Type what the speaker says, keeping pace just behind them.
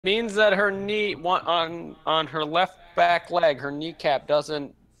means that her knee on her left back leg, her kneecap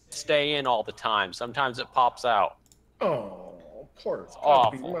doesn't stay in all the time. Sometimes it pops out. Oh, poor It's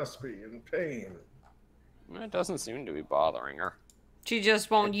puppy awful. must be in pain. It doesn't seem to be bothering her. She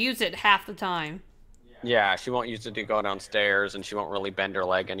just won't use it half the time. Yeah, she won't use it to go downstairs, and she won't really bend her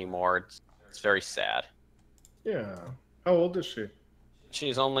leg anymore. It's very sad. Yeah. How old is she?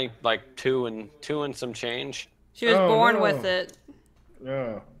 She's only like two and some change. She was Oh, born no. with it.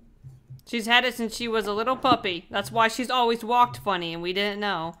 Yeah. She's had it since she was a little puppy. That's why she's always walked funny, and we didn't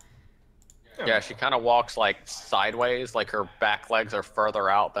know. Yeah, she kind of walks like sideways, like her back legs are further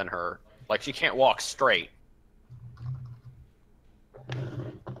out than her. Like she can't walk straight.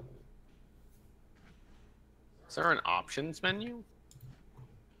 Is there an options menu?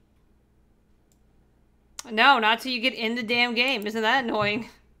 No, not till you get in the damn game. Isn't that annoying?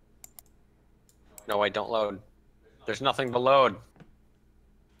 No, wait, don't load. There's nothing to load.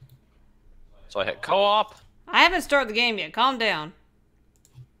 So I hit co-op. I haven't started the game yet. Calm down.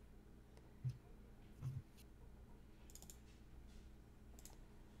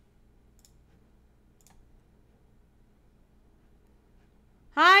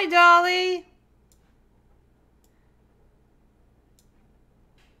 Hi, Dolly.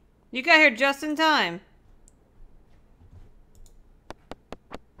 You got here just in time.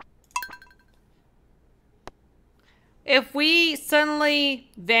 If we suddenly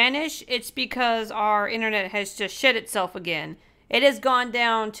vanish, it's because our internet has just shit itself again. It has gone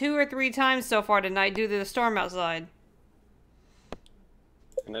down 2 or 3 times so far tonight due to the storm outside.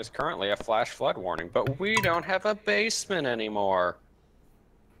 And there's currently a flash flood warning, but we don't have a basement anymore.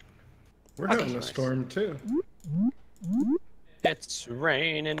 We're having a storm too. It's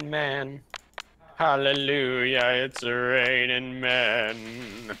raining, man. Hallelujah, it's raining, man.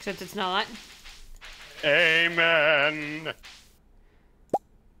 Except it's not. Amen.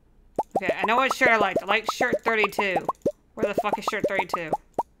 Okay, I know what shirt I liked. I like shirt 32. Where the fuck is shirt 32?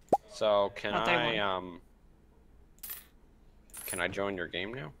 So can Not can I join your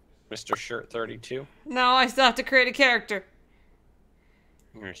game now, Mr. Shirt 32? No, I still have to create a character.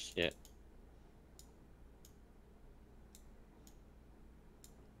 Oh shit.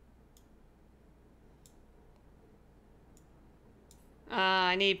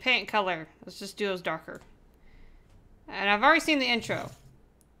 I need paint color. Let's just do those darker. And I've already seen the intro.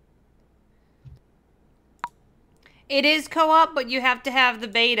 It is co-op, but you have to have the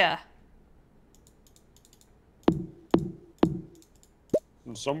beta.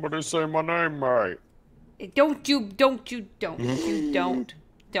 Somebody say my name right. Don't.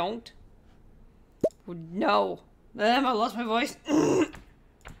 No. I lost my voice. I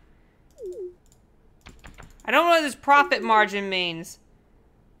don't know what this profit margin means.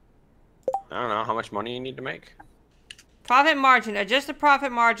 I don't know how much money you need to make. Profit margin. Adjust the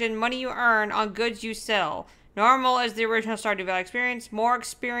profit margin, money you earn on goods you sell. Normal is the original Stardew Valley experience. More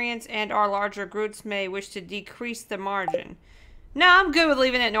experience and our larger groups may wish to decrease the margin. No, I'm good with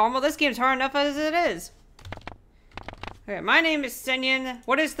leaving it normal. This game's hard enough as it is. Okay, my name is Senyan.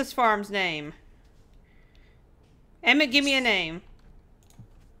 What is this farm's name? Emmett, give me a name.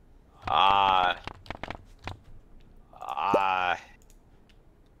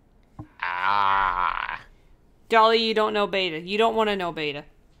 Dolly, you don't know beta. You don't want to know beta.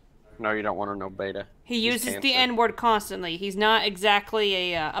 No, you don't want to know beta. He uses the N-word constantly. He's not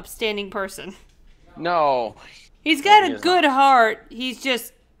exactly a upstanding person. No. He's got a good heart. He's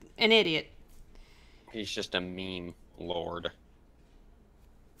just an idiot. He's just a meme lord.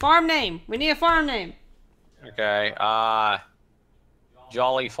 Farm name. We need a farm name. Okay,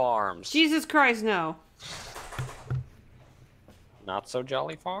 Jolly Farms. Jesus Christ, no. Not so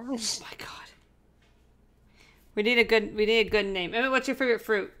Jolly Farms? Oh my god. We need a good name. Emmett, what's your favorite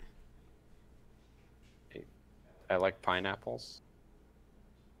fruit? I like pineapples.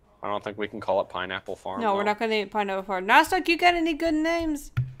 I don't think we can call it Pineapple Farm. No, we're not gonna name it Pineapple Farm. Nostock, you got any good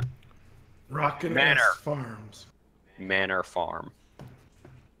names? Rockin' Manor Farms. Manor Farm.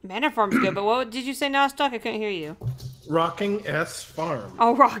 Manor Farm's good, but what did you say, Nostock? I couldn't hear you. Rocking S Farm.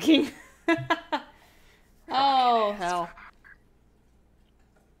 Oh, rocking. Oh, hell. I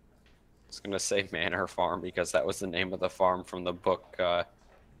was gonna say Manor Farm because that was the name of the farm from the book.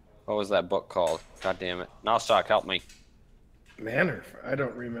 What was that book called? God damn it! Nostock, help me. Manor. I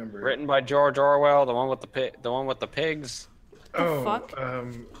don't remember. Written by George Orwell, the one with the pigs. Oh, fuck?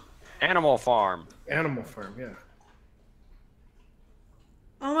 Animal Farm. Animal Farm. Yeah.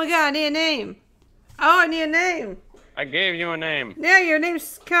 Oh my god, I need a name. Oh, I need a name. I gave you a name. Yeah, your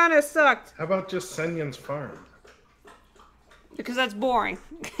name's kind of sucked. How about just Senyan's Farm? Because that's boring.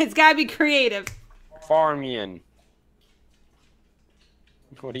 It's gotta be creative. Farmian.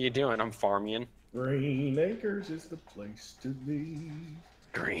 What are you doing? I'm farming. Green Acres is the place to be.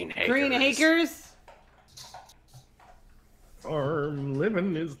 Green Acres. Green Acres? Farm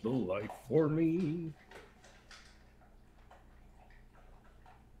living is the life for me.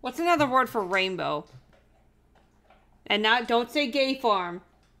 What's another word for rainbow? And not, don't say gay farm.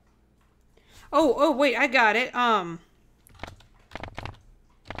 Oh, wait, I got it.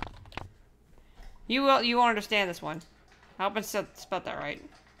 You won't understand this one. I hope I spelled that right.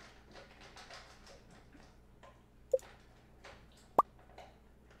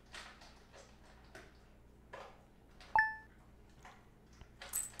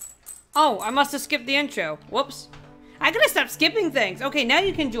 Oh, I must have skipped the intro. Whoops. I gotta stop skipping things. Okay, now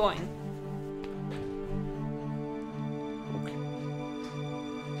you can join.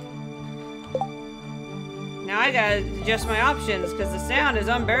 Now I gotta adjust my options because the sound is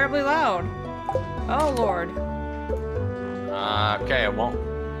unbearably loud. Oh, Lord. Okay, it won't.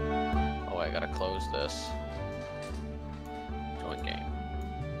 Oh, I gotta close this. Join game.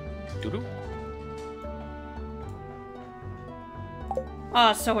 Doo-doo.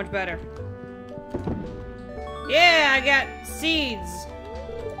 Oh, so much better. Yeah, I got seeds.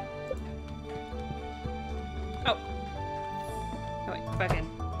 Oh. Oh, wait, back in.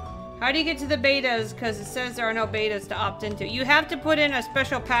 How do you get to the betas? Because it says there are no betas to opt into. You have to put in a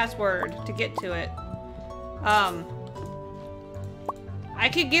special password to get to it. I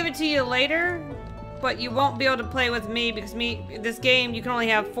could give it to you later, but you won't be able to play with me because this game you can only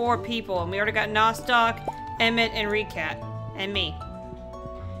have 4 people, and we already got Nostock, Emmett, and Recat, and me.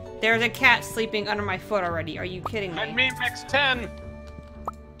 There's a cat sleeping under my foot already. Are you kidding me? And me mix 10.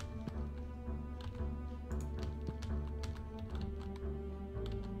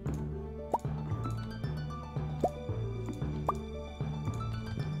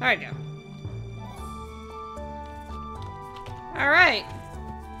 There we go. Alright.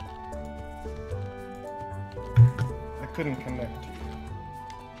 I couldn't connect to you.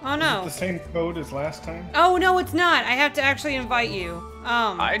 Oh Is no. it the same code as last time? Oh no, it's not. I have to actually invite you.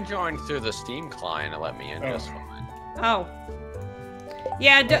 I joined through the Steam client and let me in just fine. Oh.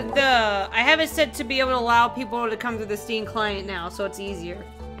 Yeah, I have it set to be able to allow people to come through the Steam client now, so it's easier.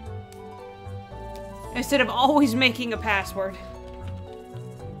 Instead of always making a password.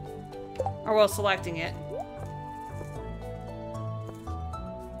 Or well, selecting it.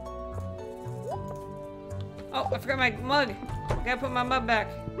 Oh, I forgot my mug. I gotta put my mug back.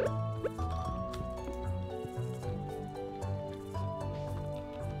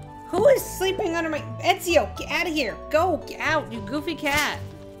 Who is sleeping under my... Ezio, get out of here. Go, get out, you goofy cat.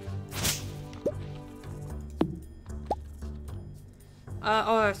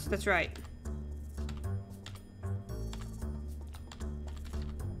 Oh, that's right.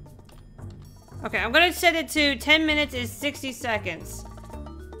 Okay, I'm gonna set it to 10 minutes is 60 seconds.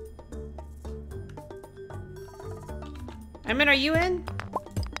 I mean, are you in?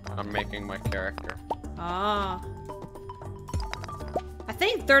 I'm making my character. Ah. I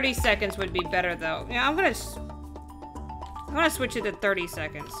think 30 seconds would be better, though. Yeah, I'm gonna switch it to 30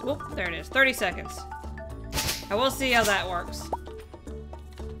 seconds. Whoop, there it is. 30 seconds. I will see how that works.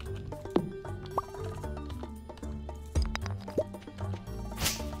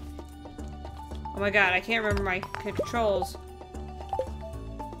 Oh my god, I can't remember my controls.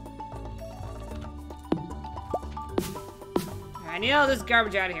 I need all this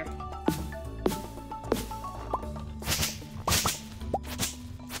garbage out of here.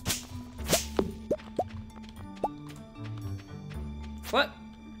 What?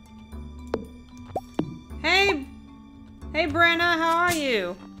 Hey! Hey, Brenna, how are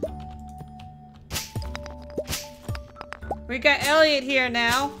you? We got Elliot here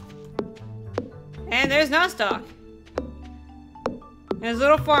now. And there's Nostock. In his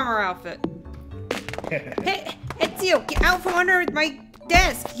little farmer outfit. Hey, Ezio, get out from under my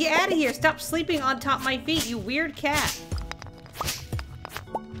desk! Get out of here! Stop sleeping on top of my feet, you weird cat!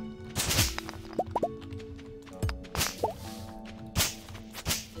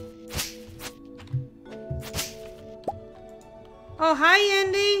 Oh, hi,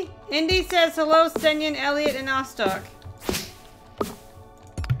 Indy! Indy says hello, Senyan, Elliot, and Nostock.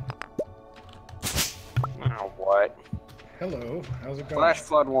 Oh, what? Hello, how's it going? Flash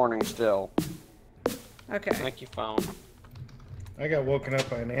flood warning still. Okay. Thank you, phone. I got woken up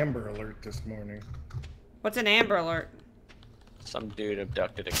by an Amber Alert this morning. What's an Amber Alert? Some dude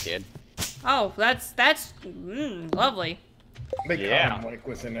abducted a kid. Oh, that's lovely. They Yeah. come like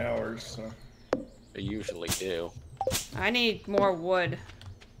within hours, so. They usually do. I need more wood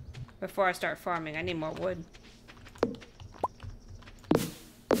before I start farming. I need more wood.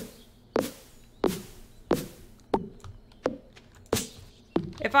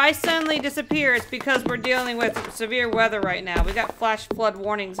 If I suddenly disappear, it's because we're dealing with severe weather right now. We got flash flood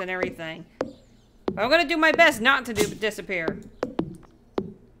warnings and everything. But I'm gonna do my best not to disappear.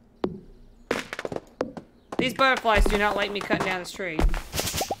 These butterflies do not like me cutting down this tree.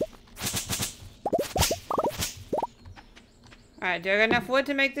 Alright, do I got enough wood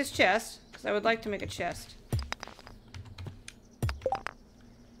to make this chest? Because I would like to make a chest.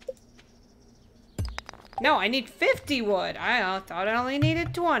 No, I need 50 wood. I thought I only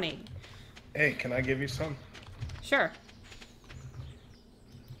needed 20. Hey, can I give you some? Sure.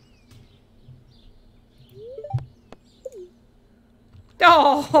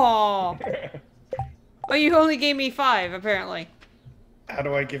 Oh! Oh, you only gave me 5, apparently. How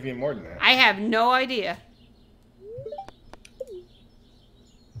do I give you more than that? I have no idea.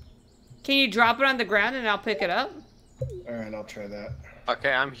 Can you drop it on the ground and I'll pick it up? Alright, I'll try that.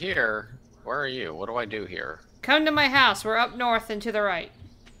 Okay, I'm here. Where are you? What do I do here? Come to my house. We're up north and to the right.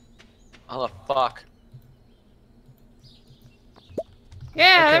 Oh, the fuck.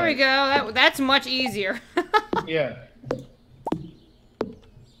 Yeah, Okay. there we go. That's much easier. Yeah.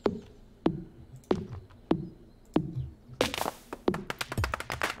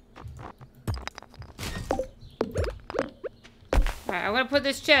 Alright, I'm gonna put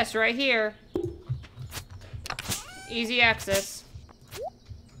this chest right here. Easy access.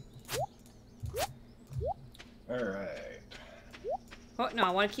 Alright. Oh, no, I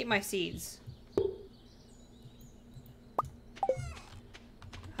want to keep my seeds.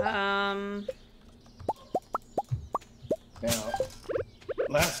 Now,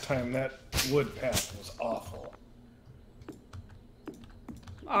 last time that wood path was awful.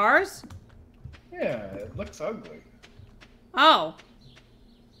 Ours? Yeah, it looks ugly. Oh.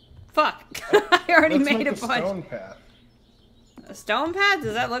 Fuck. I already Let's made make a bunch. stone path. A stone path?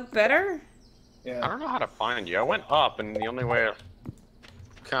 Does that look better? I Yeah. don't know how to find you. I went up, and the only way to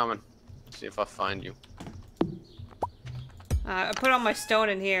come and see if I find you. I put all my stone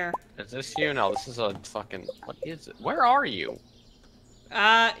in here. Is this you? No, this is a fucking... What is it? Where are you?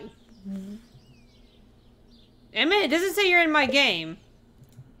 Emmett, it doesn't say you're in my game.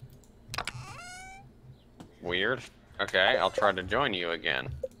 Weird. Okay, I'll try to join you again.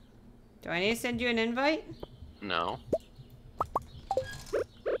 Do I need to send you an invite? No.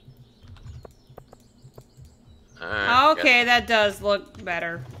 Alright, Okay, that does look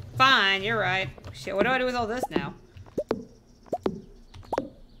better. Fine, you're right. Shit, what do I do with all this now?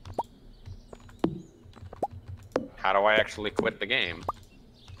 How do I actually quit the game?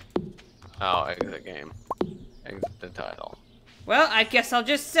 Oh, exit game. Exit the title. Well, I guess I'll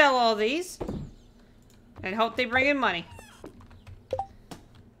just sell all these. And hope they bring in money.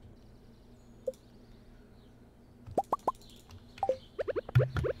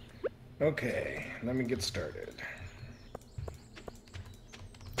 Okay, let me get started.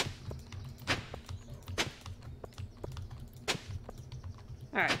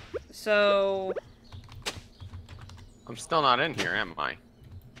 Alright, so... I'm still not in here, am I?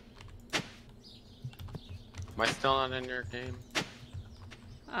 Am I still not in your game?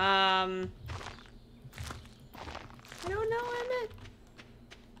 I don't know, Emmett.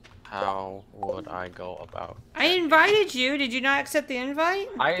 How would I go about? I invited you. Did you not accept the invite?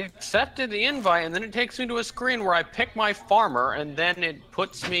 I accepted the invite, and then it takes me to a screen where I pick my farmer, and then it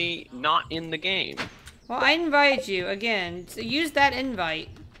puts me not in the game. Well, I invited you again. So use that invite.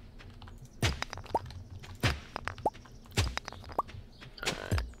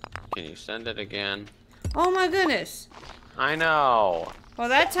 Alright. Can you send it again? Oh my goodness. I know. Well,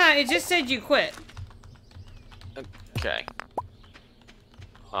 that time it just said you quit. Okay.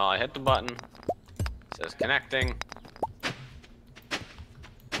 Well, I hit the button. It says connecting.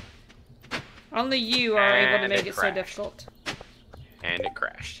 Only you are able to And make it it so crashed. difficult. And it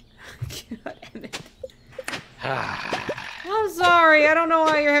crashed. God, Emmett. I'm sorry. I don't know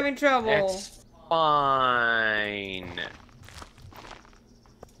why you're having trouble. It's fine.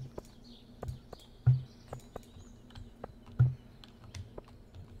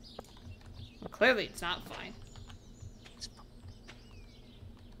 Well, clearly, it's not fine.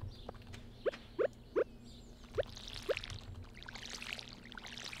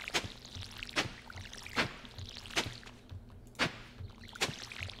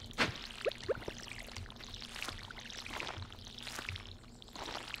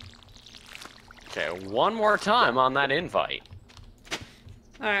 Okay, one more time on that invite.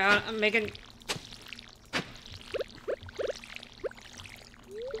 Alright, I'm making...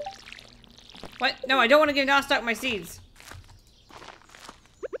 What? No, I don't want to give Nostock my seeds.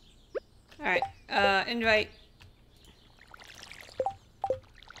 Alright, invite.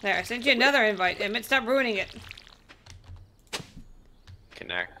 There, I sent you another invite. Emmett, stop ruining it.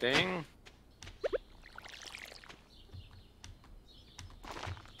 Connect. Connecting.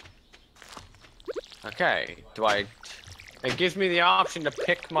 Okay, it gives me the option to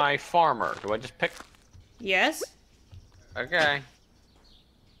pick my farmer. Do I just pick? Yes. Okay.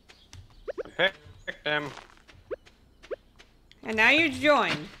 I picked him. And now you're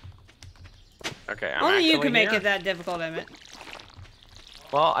joined. Okay, I'm Only you actually can make here. it that difficult, Emmett.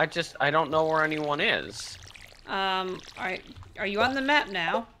 Well, I don't know where anyone is. Alright. Are you on the map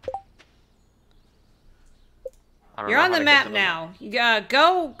now? I don't You're know on how the to get map to now.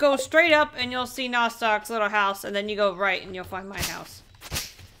 You go straight up and you'll see Nostock's little house, and then you go right and you'll find my house.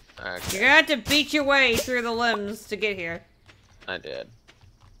 Okay, You're gonna have to beat your way through the limbs to get here. I did.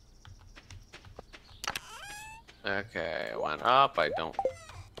 Okay, I went up. I don't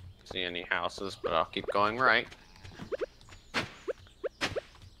see any houses, but I'll keep going right.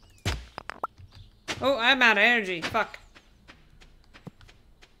 Oh, I'm out of energy. Fuck.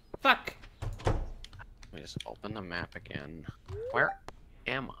 Fuck. Let me just open the map again. Where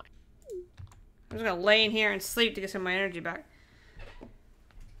am I? I'm just gonna lay in here and sleep to get some of my energy back.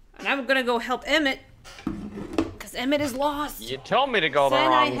 And I'm gonna go help Emmett. Because Emmett is lost. You told me to go the Then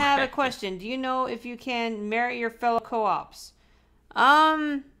wrong I have way. a question. Do you know if you can merit your fellow co-ops?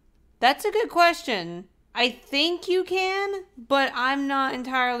 That's a good question. I think you can, but I'm not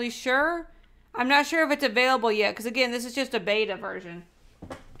entirely sure. I'm not sure if it's available yet, because again, this is just a beta version.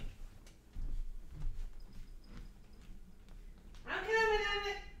 I'm coming,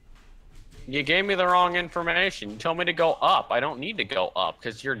 Emmett. You gave me the wrong information. You told me to go up. I don't need to go up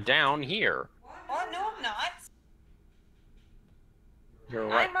because you're down here. Oh, no, I'm not. You're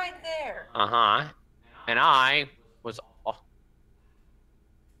right. I'm right there. Uh-huh. And I was... Oh.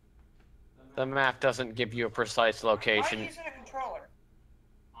 The map doesn't give you a precise Why are location. you using a controller?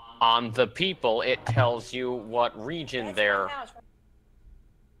 On the people, it tells you what region That's they're... my house. Just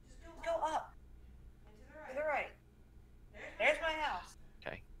go up. To the right. There's my house.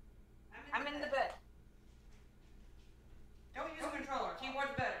 Okay. I'm in the bed. Don't use a controller.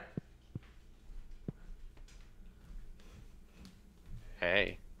 Keyboard's better.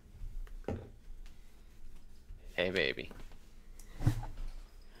 Hey. Hey, baby.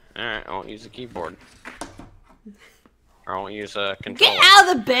 Alright, I won't use a keyboard. Or I won't use a controller. Get out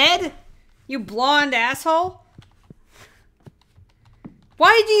of the bed, you blonde asshole.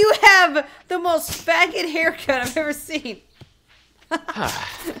 Why do you have the most faggot haircut I've ever seen?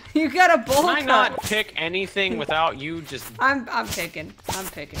 You got a bowl Can I cut. not pick anything without you just I'm picking. I'm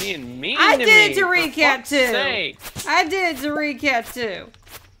picking. being mean I to did me? it to for Recat fuck's too. sake? I did it to Recat too.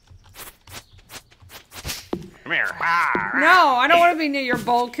 Come here. No, I don't want to be near your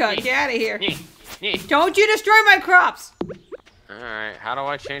bowl cut. Get out of here. Don't you destroy my crops. Alright, how do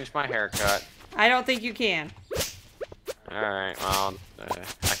I change my haircut? I don't think you can. Alright, well,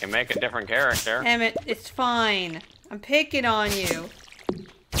 I can make a different character. Emmett, it's fine. I'm picking on you.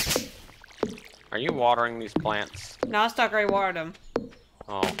 Are you watering these plants? Nostock already watered them.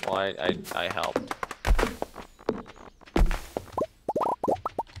 Oh, well, I helped.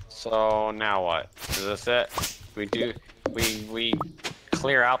 So, now what? Is this it? We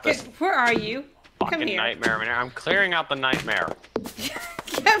clear out this Where are you? Come fucking here. nightmare. I'm clearing out the nightmare.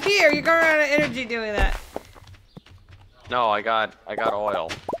 Come here. You're going out of energy doing that. No, I got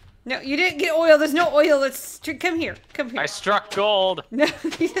oil. No, you didn't get oil. There's no oil. Come here. Come here. I struck gold. No.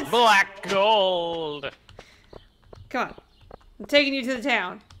 Black gold. Come on. I'm taking you to the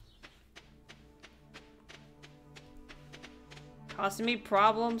town. Causing me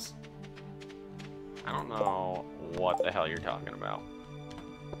problems. I don't know what the hell you're talking about.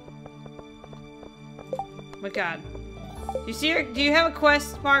 Oh my god. Do you have a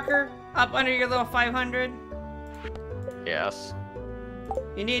quest marker up under your little 500? Yes.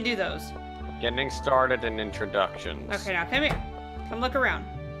 You need to do those. Getting started in introductions. Okay, now come here. Come look around.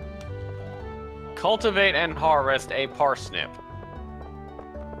 Cultivate and harvest a parsnip.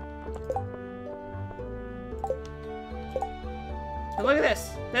 So look at this.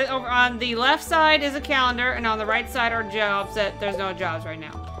 Over on the left side is a calendar, and on the right side are jobs that there's no jobs right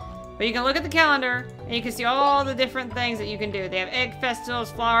now. But you can look at the calendar, and you can see all the different things that you can do. They have egg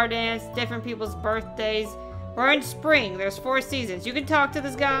festivals, flower dance, different people's birthdays. We're in spring. There's 4 seasons. You can talk to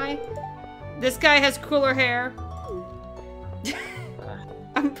this guy. This guy has cooler hair.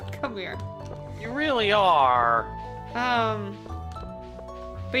 Come here. You really are.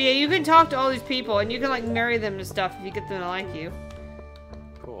 But yeah, you can talk to all these people, and you can like marry them and stuff if you get them to like you.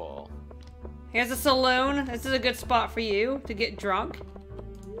 Cool. Here's a saloon. This is a good spot for you to get drunk.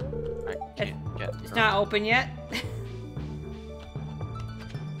 I can't get It's not open yet.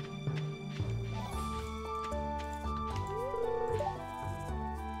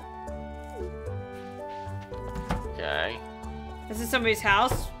 Okay. This is somebody's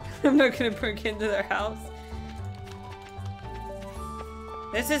house. I'm not gonna break into their house.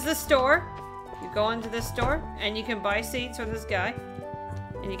 This is the store. You go into this store and you can buy seeds from this guy.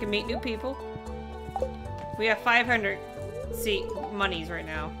 And you can meet new people. We have 500 seed monies right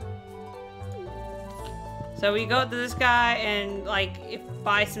now. So we go to this guy and like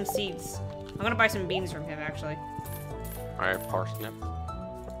buy some seeds. I'm gonna buy some beans from him actually. Alright, parsnip.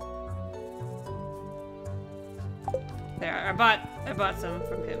 There, I bought some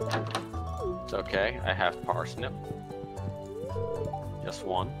from him. It's okay. I have parsnip. Just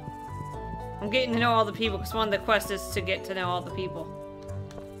one. I'm getting to know all the people because one of the quests is to get to know all the people.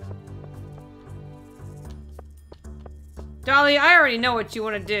 Dolly, I already know what you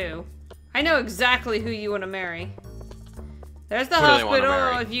want to do. I know exactly who you want to marry. There's the Who do they wanna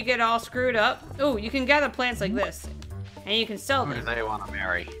hospital marry? if you get all screwed up. Oh, you can gather plants like this. And you can sell Who do them. they want to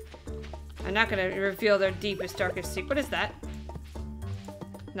marry? I'm not going to reveal their deepest, darkest secret. What is that?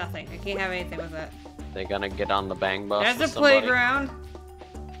 Nothing. I can't have anything with that. They gonna get on the bang bus There's with the somebody? playground.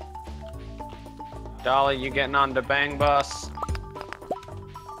 Dolly, you getting on the bang bus?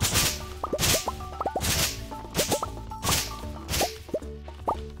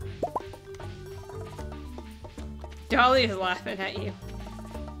 Dolly is laughing at you.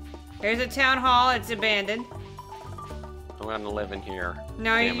 Here's a town hall. It's abandoned. I'm gonna live in here.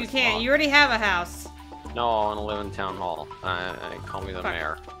 No, Damn, you it's can't. locked. You already have a house. No, I wanna live in town hall. Call me the Fuck.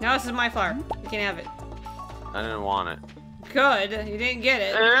 mayor. No, this is my flower. You can have it. I didn't want it. Good. You didn't get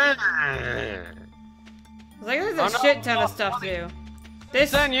it. I was like, there's a Oh, no. shit ton of stuff to do.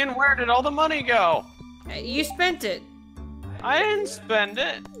 This, Zenyan, where did all the money go? you spent it. I didn't spend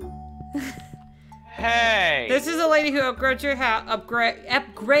it. Hey. This is a lady who upgrades your house.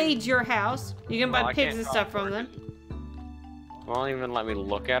 Upgrades your house. You can buy Well, I pigs can't and stuff from upgrade them. Won't even let me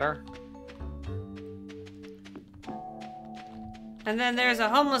look at her. And then there's a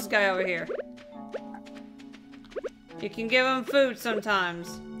homeless guy over here. You can give him food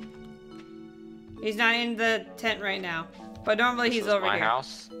sometimes. He's not in the tent right now, but normally This he's is over my here.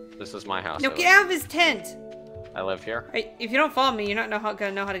 house. This is my house. No, I get live- out of his tent. I live here. Hey, if you don't follow me, you're not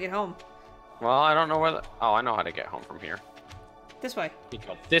gonna know how to get home. Well, I don't know where the... Oh, I know how to get home from here. This way. You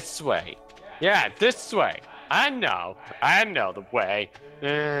go this way. Yeah, this way. I know the way.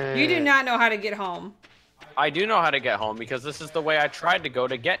 You do not know how to get home. I do know how to get home because this is the way I tried to go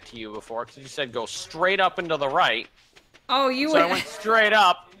to get to you before. Because you said go straight up and to the right. Oh, you So I went straight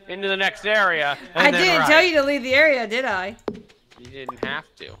up into the next area. And I then didn't right. tell you to leave the area, did I? You didn't have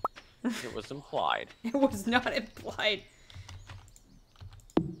to. It was implied. It was not implied.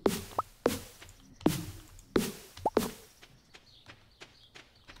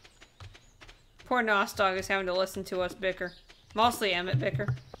 Poor Nostog is having to listen to us bicker. Mostly Emmett bicker.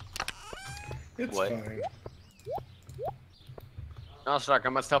 It's What? fine. No, Stark, I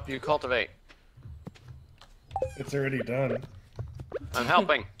must help you cultivate. It's already done. I'm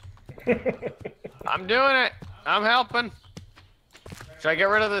helping. I'm doing it. I'm helping. Should I get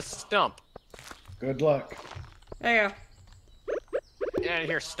rid of this stump? Good luck. There you go. Get out of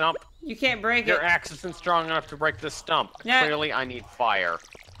here, stump. You can't break Your it. axe isn't strong enough to break this stump. Yeah. Clearly, I need fire.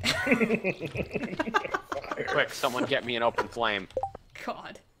 Fire. Quick, someone get me an open flame.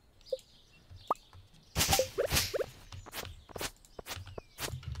 God.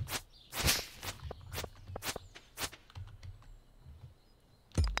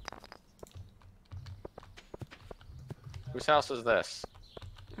 Whose house is this?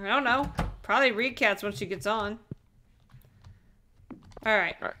 I don't know. Probably Recats when she gets on.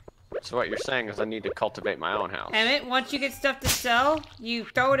 Alright. Alright. So what you're saying is I need to cultivate my own house. Emmett, once you get stuff to sell, you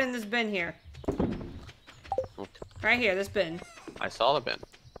throw it in this bin here. Right here, this bin. I saw the bin.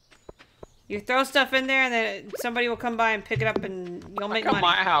 You throw stuff in there and then somebody will come by and pick it up and you'll make How come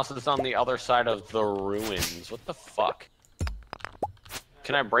money. my house is on the other side of the ruins? What the fuck?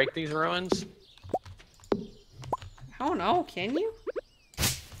 Can I break these ruins? I don't know, can you?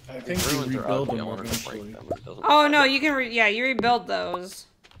 I think These you ruins are rebuild ugly. them I wanted to break eventually. them. It doesn't- Oh no, you can yeah, you rebuild those.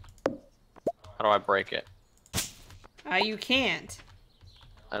 How do I break it? You can't.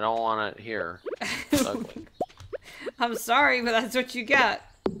 I don't want it here. It's ugly. I'm sorry, but that's what you got.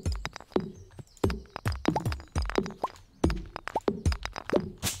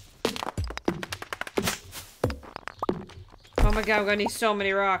 Oh my god, I'm gonna need so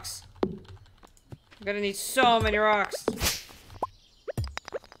many rocks. I'm gonna need so many rocks.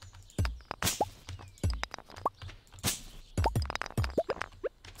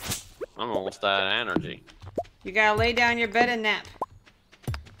 I'm almost out of energy. You gotta lay down your bed and nap.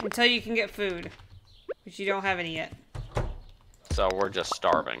 Until you can get food. Which you don't have any yet. So we're just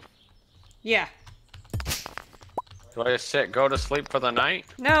starving. Yeah. Do I just go to sleep for the night?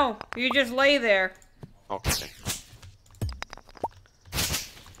 No, you just lay there. Okay.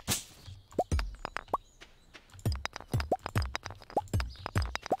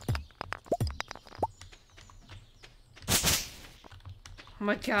 Oh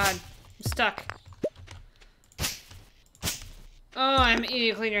my god. I'm stuck. Oh, I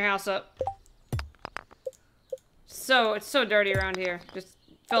need to clean your house up. It's so dirty around here. Just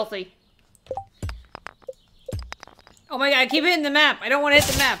filthy. Oh my god, I keep hitting the map. I don't want to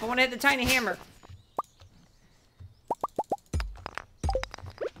hit the map. I want to hit the tiny hammer.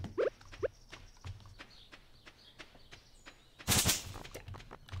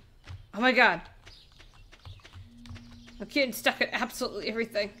 Oh my god. I'm getting stuck at absolutely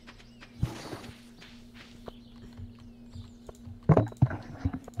everything.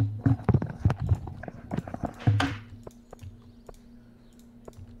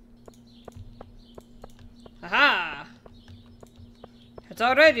 Aha! It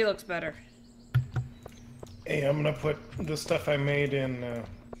already looks better. Hey, I'm gonna put the stuff I made in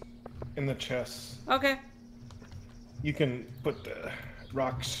the chests. Okay. You can put the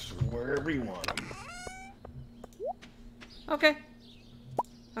rocks wherever you want them. Okay.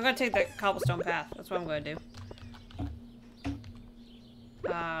 I'm gonna take that cobblestone path. That's what I'm gonna do.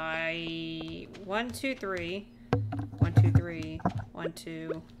 1, 2, 3. 1, 2, 3. 1,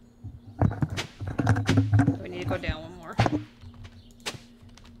 2. We need to go down one more.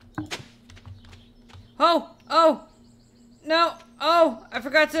 Oh! Oh! No! Oh! I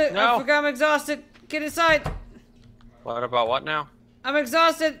forgot I'm exhausted. Get inside. What about what now? I'm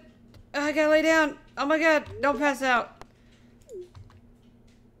exhausted. I gotta lay down. Oh my god. Don't pass out.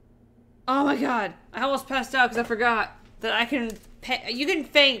 Oh my god. I almost passed out because I forgot that you can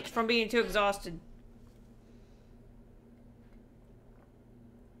faint from being too exhausted.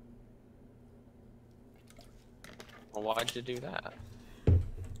 Well, why'd you do that?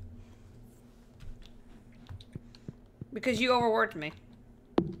 Because you overworked me.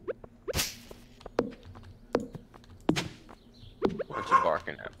 What you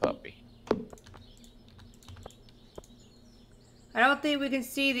barking at, puppy? I don't think we can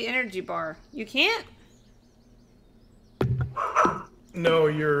see the energy bar. You can't? No,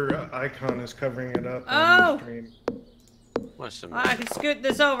 your icon is covering it up on Oh! your stream. What's some? I can scoot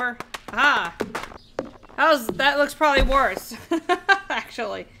this over. Ah. That looks probably worse.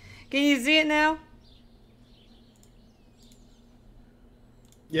 Actually. Can you see it now?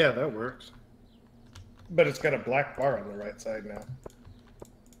 Yeah, that works. But it's got a black bar on the right side now.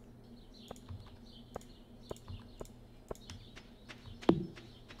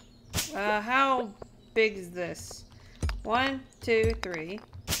 How big is this? 1, 2, 3.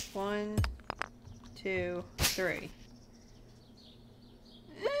 1, 2, 3.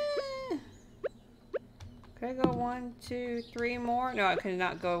 Could I go 1, 2, 3 more? No, I could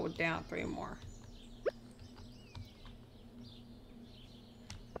not go down 3 more.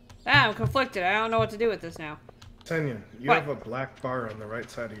 Ah, I'm conflicted. I don't know what to do with this now. Tanya, you What? have a black bar on the right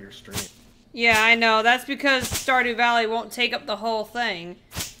side of your stream. Yeah, I know. That's because Stardew Valley won't take up the whole thing.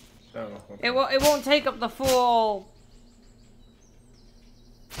 Oh, okay. It won't take up the full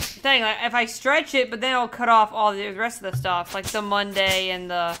thing. Like, if I stretch it, but then it'll cut off all the rest of the stuff, like the Monday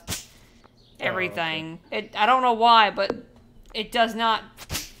and the everything. I don't know why, but it does not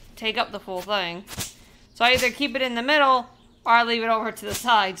take up the full thing. So I either keep it in the middle or I leave it over to the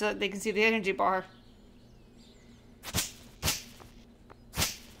side so that they can see the energy bar.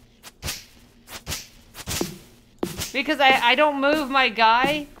 Because I don't move my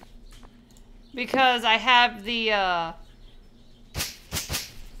guy because I have the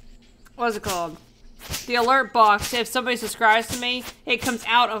what's it called? The alert box. If somebody subscribes to me, it comes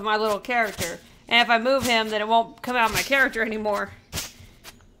out of my little character. And if I move him, then it won't come out of my character anymore.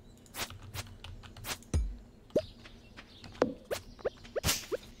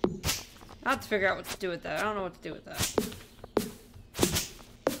 I'll have to figure out what to do with that. I don't know what to do with that.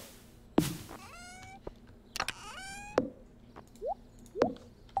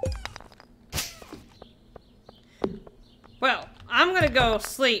 Well, I'm gonna go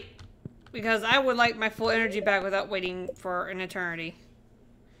sleep because I would like my full energy back without waiting for an eternity.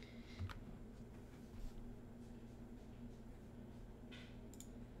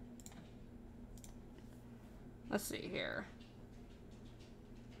 Let's see here.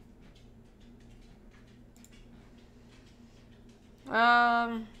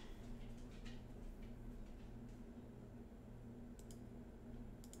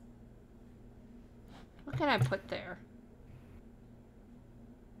 What can I put there?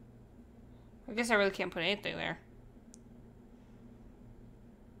 I guess I really can't put anything there.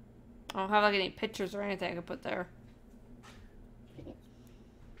 I don't have like any pictures or anything I could put there.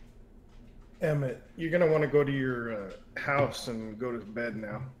 Emmett, you're gonna want to go to your house and go to bed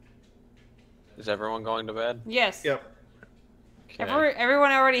now. Is everyone going to bed? Yes. Yep. Okay.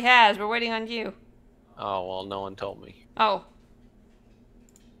 Everyone already has. We're waiting on you. Oh, well, no one told me. Oh.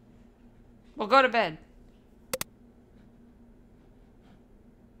 Well, go to bed.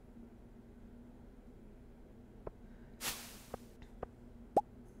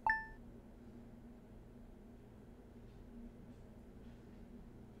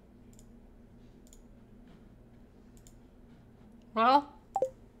 Well.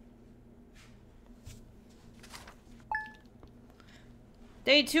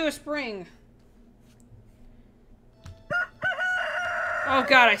 Day 2 of spring. Oh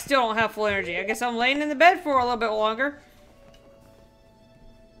god, I still don't have full energy. I guess I'm laying in the bed for a little bit longer.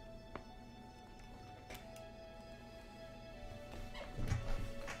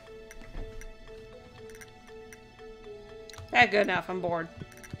 That's good enough, I'm bored.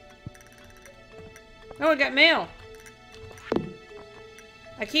 Oh, I got mail.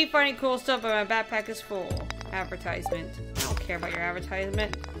 I keep finding cool stuff, but my backpack is full. Advertisement. I don't care about your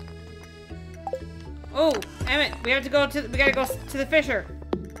advertisement. Oh, Emmett, we gotta go to the fisher.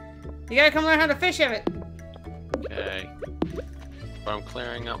 You gotta come learn how to fish, Emmett. Okay. But I'm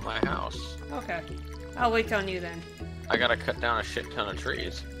clearing up my house. Okay. I'll wait on you then. I gotta cut down a shit ton of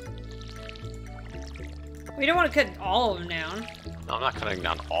trees. We don't want to cut all of them down. No, I'm not cutting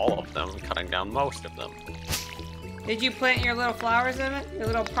down all of them. I'm cutting down most of them. Did you plant your little flowers, Emmett? Your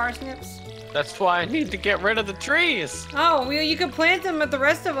little parsnips? That's why I need to get rid of the trees. Oh, well, you can plant them with the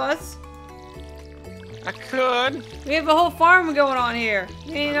rest of us. I could. We have a whole farm going on here.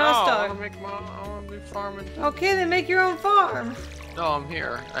 You ain't No, all I stuck. wanna be farming. Okay, then make your own farm. No, I'm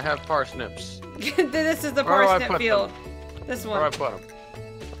here. I have parsnips. This is the Where do I parsnip put field. This Where do I one. put them?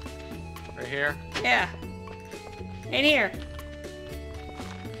 Right here? Yeah. In here.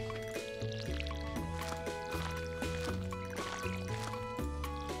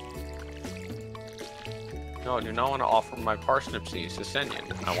 No, I do not want to offer my parsnip seeds to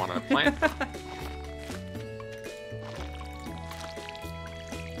Senyan. I want to plant them.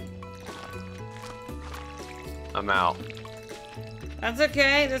 I'm out. That's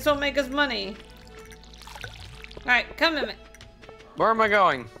okay. This will make us money. Alright, come, Emmett. Where am I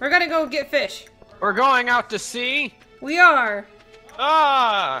going? We're gonna go get fish. We're going out to sea? We are.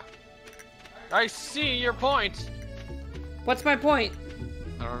 Ah! I see your point. What's my point?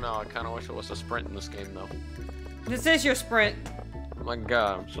 I don't know. I kind of wish it was a sprint in this game, though. This is your sprint. Oh my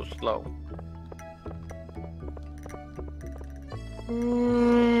god, I'm so slow.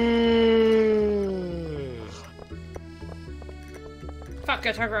 Fuck,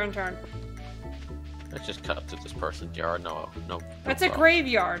 it's our own turn. Let's just cut through this person's yard. No. That's a problem.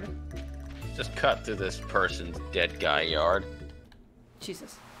 graveyard. Just cut through this person's dead guy yard.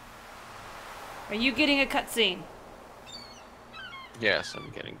 Jesus. Are you getting a cutscene? Yes,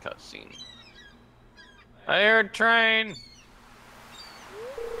 I'm getting cutscene. I heard train.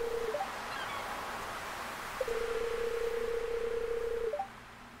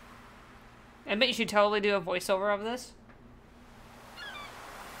 I bet you should totally do a voiceover of this.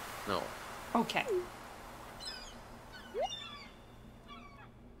 No. Okay.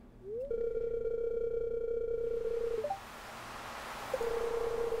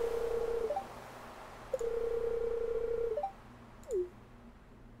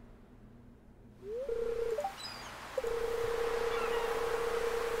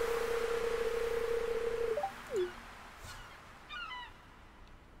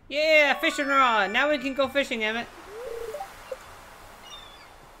 Yeah, fishing rod. Now we can go fishing, Emmett.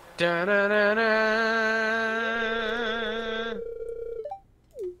 Da da da da.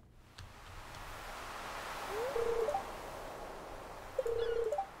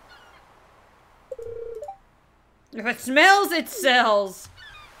 If it smells, it sells.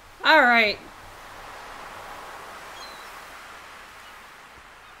 All right.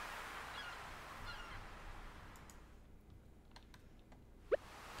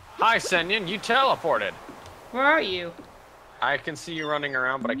 Hi, Senyan. You teleported. Where are you? I can see you running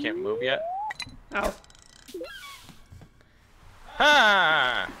around, but I can't move yet. Oh.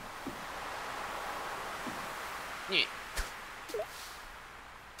 Ha! Yeah.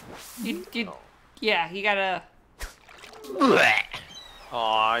 Yeah, you gotta.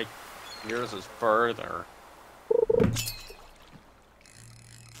 Aw, yours is further.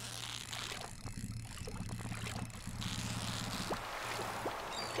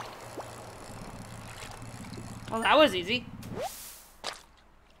 Well, that was easy.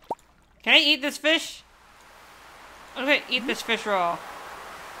 Can I eat this fish? Okay, eat this fish raw.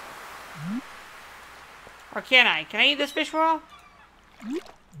 Or can I? Can I eat this fish raw?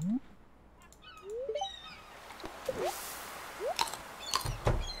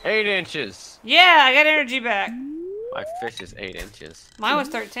 8 inches. Yeah, I got energy back. My fish is 8 inches. Mine was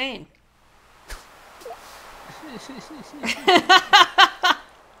 13.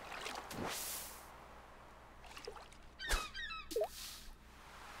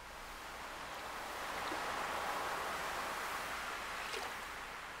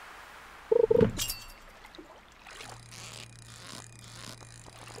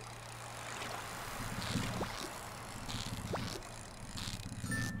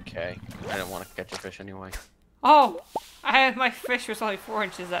 Okay. I didn't want to catch a fish anyway. Oh, my fish was only 4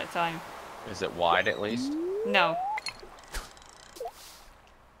 inches that time. Is it wide at least? No.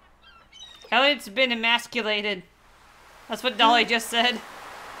 Elliot's been emasculated. That's what Dolly just said.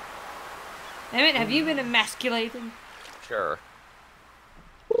 Emmett, have you been emasculated? Sure.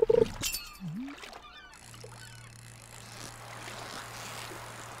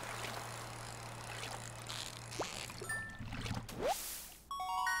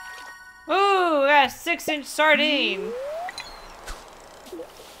 Ooh, got a 6-inch sardine.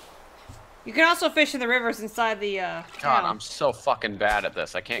 You can also fish in the rivers inside the God, town. I'm so fucking bad at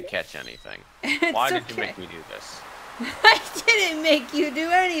this. I can't catch anything. It's Why did okay. you make me do this? I didn't make you do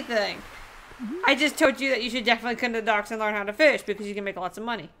anything. I just told you that you should definitely come to the docks and learn how to fish because you can make lots of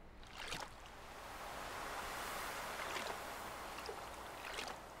money.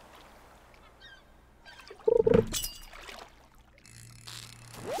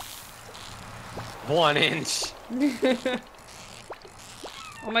 One inch.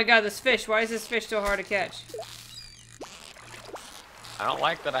 Oh my god, this fish. Why is this fish so hard to catch? I don't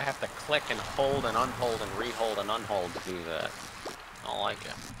like that I have to click and hold and unhold and rehold and unhold to do that. I don't like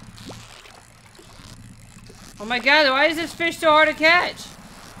it. Oh my god, why is this fish so hard to catch?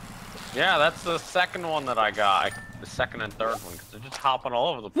 Yeah, that's the second one that I got. The second and third one, because they're just hopping all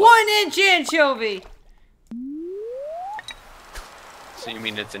over the place. 1-inch anchovy! So you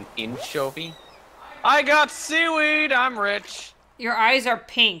mean it's an anchovy? I got seaweed! I'm rich! Your eyes are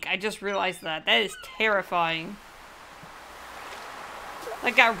pink. I just realized that. That is terrifying. I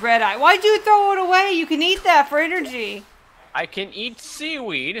got red eye. Why'd you throw it away? You can eat that for energy. I can eat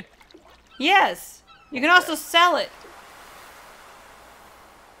seaweed? Yes. You can also sell it.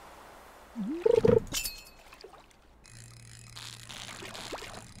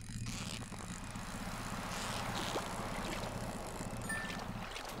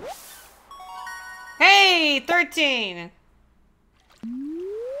 Hey, 13.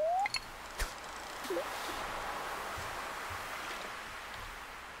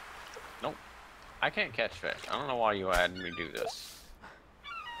 Nope. I can't catch fish. I don't know why you had me do this.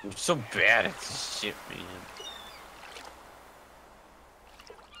 I'm so bad at this shit, man.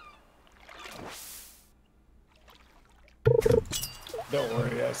 Don't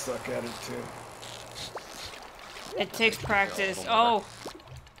worry, I suck at it too. It takes practice. Oh.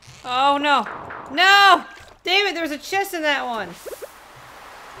 Oh, no. No! Damn it, there was a chest in that one.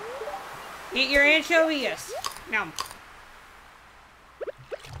 Eat your anchovy? Yes. Nom.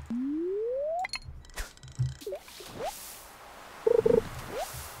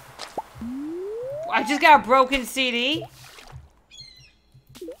 I just got a broken CD.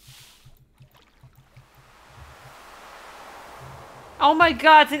 Oh my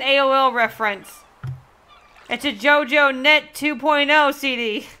god, it's an AOL reference. It's a JoJo Net 2.0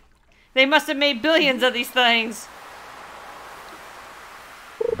 CD. They must have made billions of these things.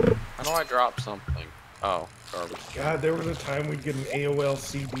 How do I drop something? Oh, garbage. God, there was a time we'd get an AOL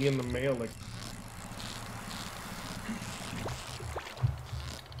CD in the mail, like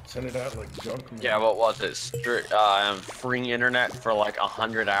send it out like junk mail. Yeah, what was it? Free internet for like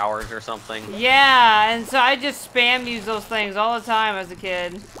 100 hours or something? Yeah, and so I just spam use those things all the time as a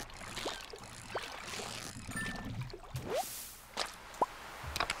kid.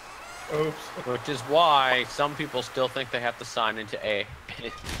 Oops. Which is why some people still think they have to sign into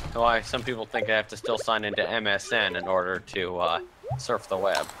why some people think they have to still sign into MSN in order to surf the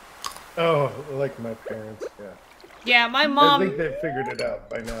web. Oh, like my parents, yeah. Yeah, my I mom... think they figured it out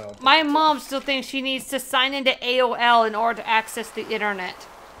by now. My mom still thinks she needs to sign into AOL in order to access the internet.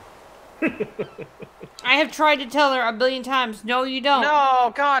 I have tried to tell her a billion times, no you don't.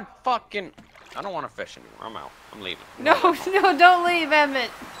 No, God fucking... I don't want to fish anymore. I'm out. I'm leaving. No, no, don't leave,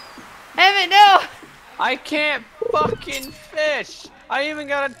 Emmett. Emmett, no! I can't fucking fish! I even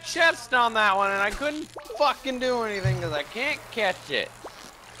got a chest on that one and I couldn't fucking do anything because I can't catch it.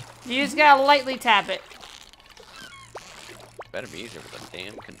 You just gotta lightly tap it. Better be easier with a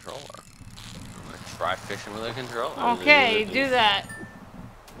damn controller. I'm gonna try fishing with a controller. Okay, do that.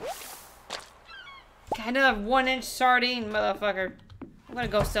 Got another 1-inch sardine, motherfucker. I'm gonna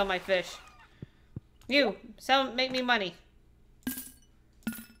go sell my fish. You, make me money.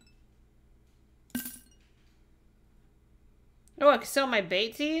 Oh, I can sell my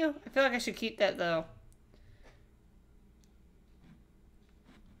bait to you? I feel like I should keep that, though.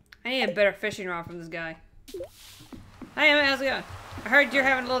 I need a better fishing rod from this guy. Hi, Emmett, how's it going? I heard you're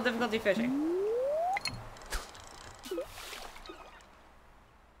having a little difficulty fishing.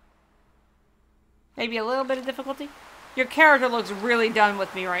 Maybe a little bit of difficulty? Your character looks really done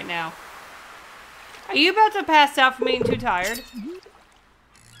with me right now. Are you about to pass out from being too tired?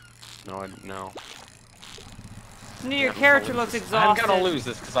 No, no. No, your character looks exhausted. I'm gonna lose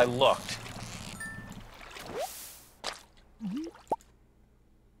this because I looked.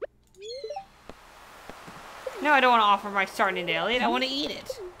 No, I don't want to offer my sardine to Elliot. I want to eat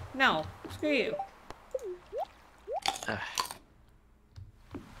it. No, screw you. Come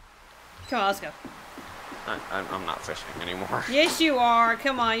on, let's go. I'm not fishing anymore. Yes, you are.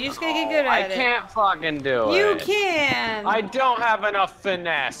 Come on, you're just gonna get good at it. I can't fucking do it. You can. I don't have enough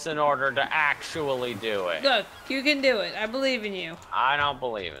finesse in order to actually do it. Look, you can do it. I believe in you. I don't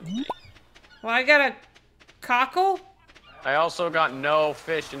believe in me. Well, I got a cockle. I also got no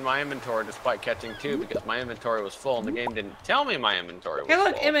fish in my inventory despite catching 2 because my inventory was full and the game didn't tell me my inventory was Hey,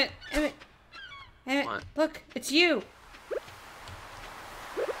 look, full. Emmett, What? look, it's you.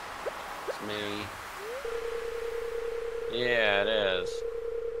 It's me. Yeah, it is.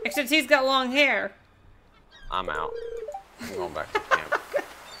 Except he's got long hair. I'm out. I'm going back to camp.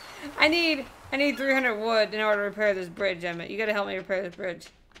 I need 300 wood in order to repair this bridge, Emmett. You gotta help me repair this bridge.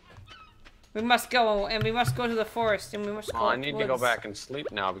 We must go, and we must go to the forest, and we must Well, I need to go back and sleep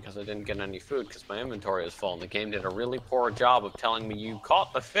now because I didn't get any food because my inventory is full. And the game did a really poor job of telling me you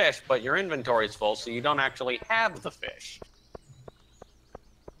caught the fish, but your inventory is full, so you don't actually have the fish.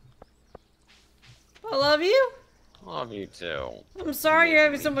 I love you. Love you too. I'm sorry you're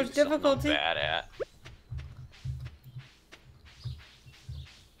having so Me much do something I'm difficulty. bad at.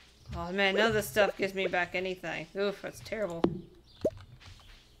 Oh man, none of this stuff gives me back anything. Oof, that's terrible.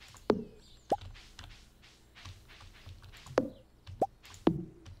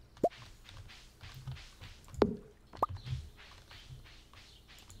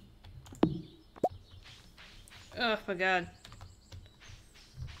 Oh my god.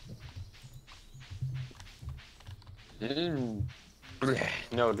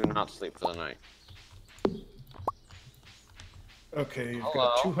 No, do not sleep for the night. Okay, you've Hello?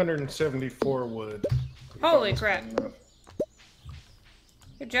 got 274 wood. Holy Almost crap. enough.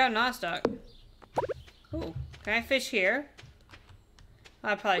 Good job, Nostock. Ooh, can I fish here?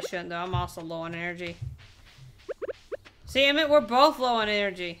 I probably shouldn't though, I'm also low on energy. See, Emmett, we're both low on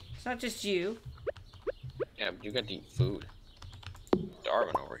energy. It's not just you. Yeah, but you got to eat food.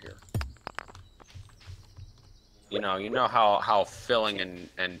 Starving over here. You know how filling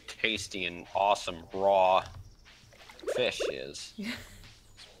and tasty and awesome raw fish is. It's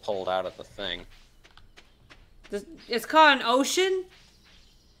pulled out of the thing. It's called an ocean?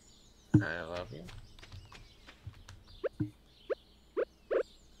 I love you.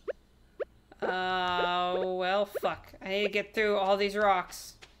 Well, fuck. I need to get through all these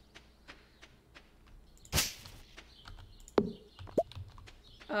rocks.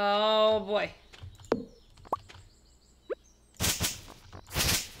 Oh, boy.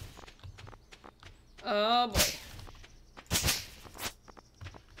 Oh, boy.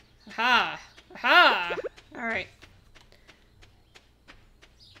 Ha! Ha! Alright.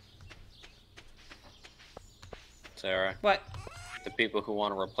 Sarah, What? the people who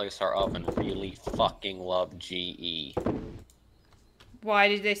want to replace our oven really fucking love GE. Why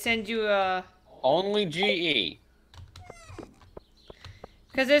did they send you a... Only GE.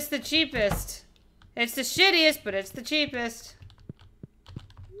 Because it's the cheapest. It's the shittiest, but it's the cheapest.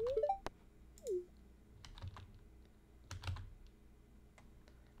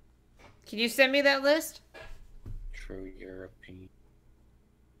 Can you send me that list? True European.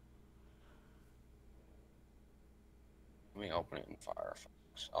 Let me open it in Firefox.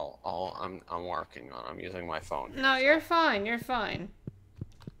 I'm working on. I'm using my phone. No, you're fine. You're fine.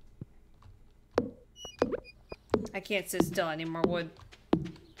 I can't sit still anymore, Wood.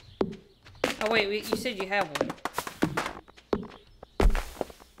 Oh wait, you said you have one.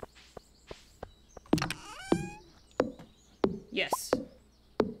 Yes.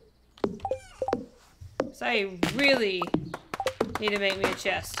 So I really need to make me a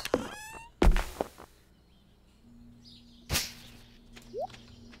chest.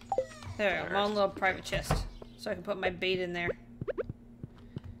 There, my own little private chest. So I can put my bait in there.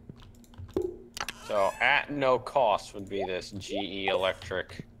 So at no cost would be this GE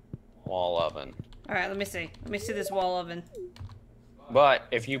electric wall oven. Alright, let me see. Let me see this wall oven. But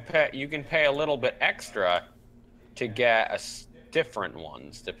if you pay, you can pay a little bit extra to get different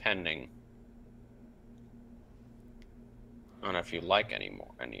ones, depending. I don't know if you like any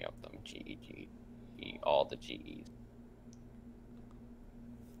of them. All the GEs.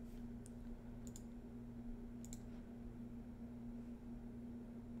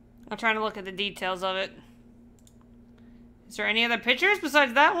 I'm trying to look at the details of it. Is there any other pictures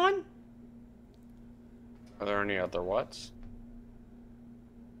besides that one? Are there any other whats?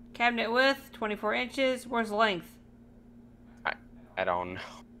 Cabinet width, 24 inches. Where's length? I don't know.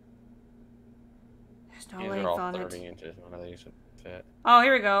 There's no These length are all on 30 it. inches. None of these would fit. Oh,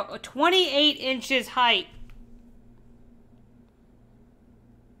 here we go. 28 inches height.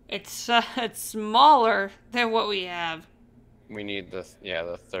 It's smaller than what we have. We need the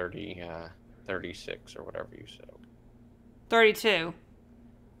 36 or whatever you said. 32.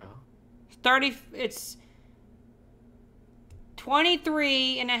 Oh. 30, it's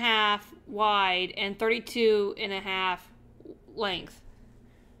 23 and a half wide and 32 and a half length.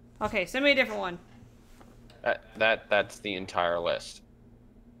 Okay, send me a different one. That's the entire list.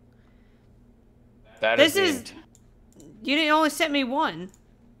 You didn't only send me one.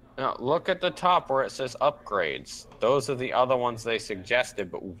 Now, look at the top where it says upgrades. Those are the other ones they suggested,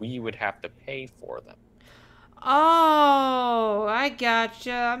 but we would have to pay for them. Oh, I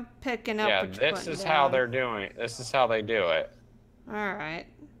gotcha. I'm picking up Yeah, what you're this putting is how down. they're doing it. This is how they do it. Alright.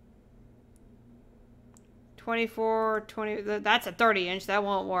 24, 20, that's a 30 inch. That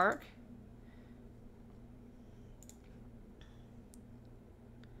won't work.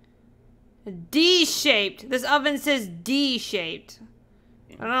 D-shaped. This oven says D-shaped.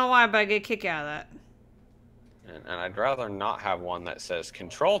 I don't know why, but I get a kick out of that. And I'd rather not have one that says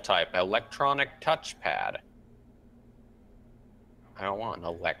control type, electronic touchpad. I don't want an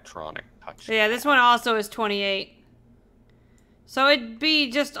electronic touchpad. Yeah, this one also is 28. So it'd be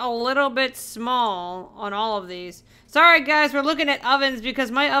just a little bit small on all of these. Sorry guys, we're looking at ovens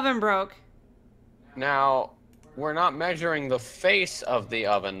because my oven broke. Now, we're not measuring the face of the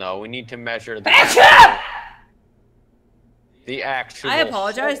oven though. We need to measure the actual I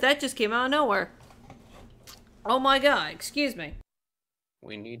apologize, hole. that just came out of nowhere. Oh my god, excuse me.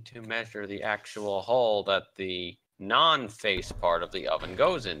 We need to measure the actual hole that the non-face part of the oven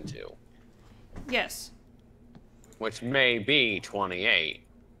goes into. Yes. Which may be 28.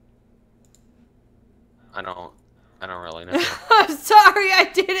 I don't really know. I'm sorry, I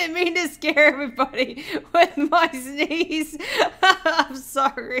didn't mean to scare everybody with my sneeze. I'm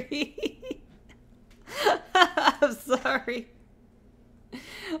sorry. I'm sorry.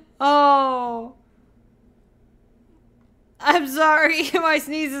 Oh. I'm sorry, my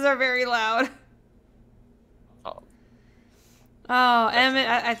sneezes are very loud. Oh, Emmett,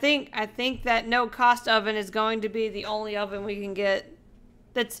 I think that no-cost oven is going to be the only oven we can get.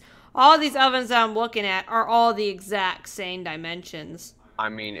 That's all these ovens that I'm looking at are all the exact same dimensions. I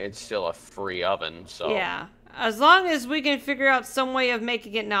mean, it's still a free oven, so... Yeah. As long as we can figure out some way of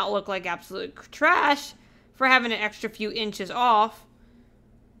making it not look like absolute trash for having an extra few inches off.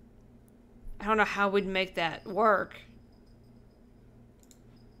 I don't know how we'd make that work.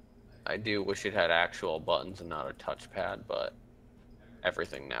 I do wish it had actual buttons and not a touchpad, but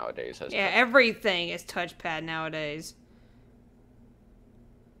everything nowadays has... Yeah, everything is touchpad nowadays.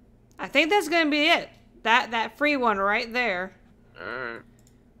 I think that's going to be it. That free one right there. Alright.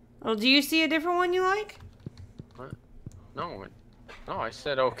 Well, do you see a different one you like? What? No, I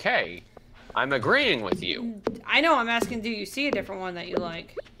said okay. I'm agreeing with you. I know, I'm asking, do you see a different one that you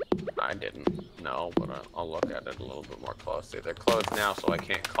like? I didn't know, but I'll look at it a little bit more closely. They're closed now, so I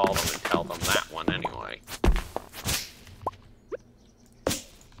can't call them and tell them that one anyway.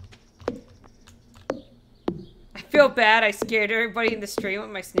 I feel bad I scared everybody in the stream with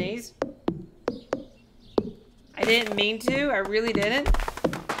my sneeze. I didn't mean to, I really didn't.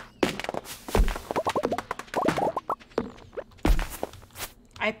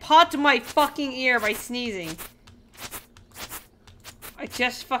 I popped my fucking ear by sneezing. I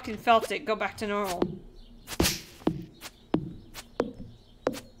just fucking felt it go back to normal.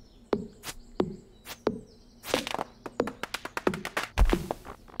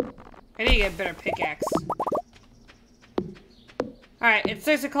 I need to get a better pickaxe. Alright, it's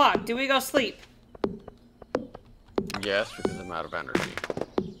 6 o'clock. Do we go sleep? Yes, because I'm out of energy.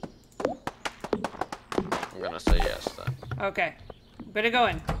 I'm gonna say yes then. Okay. Better go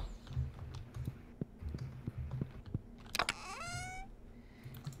in.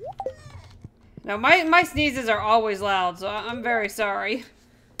 Now, my sneezes are always loud, so I'm very sorry.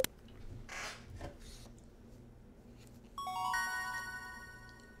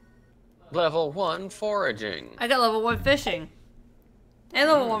 Level 1 foraging. I got level 1 fishing. And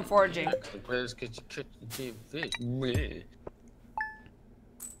level 1 foraging.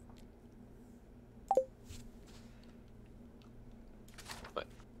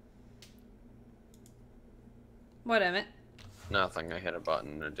 What, Emmett? Nothing. I hit a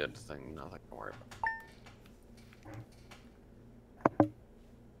button and it did the thing. Nothing. Don't worry about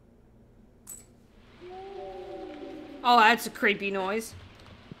Oh, that's a creepy noise.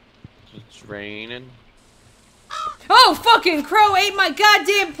 it. It's raining. Oh, fucking crow ate my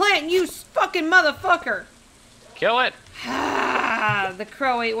goddamn plant, you fucking motherfucker! Kill it! Ah, the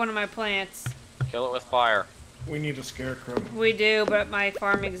crow ate one of my plants. Kill it with fire. We need a scarecrow. We do, but my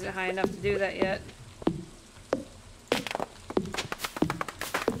farming isn't high enough to do that yet.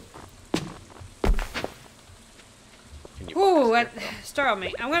 Can you Ooh, that startled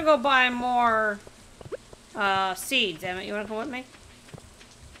me. I'm gonna go buy more seeds. Emmett, you wanna come with me?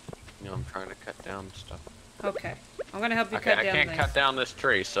 You know, I'm trying to cut down stuff. Okay. I'm gonna help you Okay, cut I down can't things. cut down this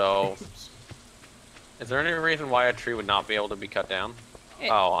tree, so... Is there any reason why a tree would not be able to be cut down?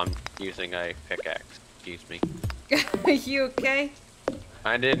 Oh, I'm using a pickaxe. Excuse me. You okay?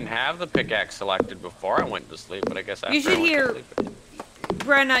 I didn't have the pickaxe selected before I went to sleep, but I guess after You should I went hear- to sleep...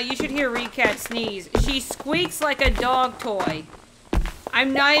 Brenna, you should hear Recat sneeze. She squeaks like a dog toy.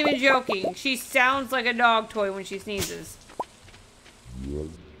 I'm not even joking. She sounds like a dog toy when she sneezes. Alright,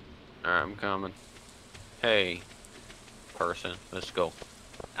 I'm coming. Hey, person, let's go.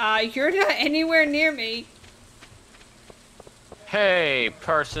 You're not anywhere near me. Hey,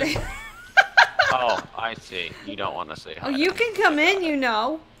 person. Oh, I see. You don't want to say hi. Oh, you can come in, you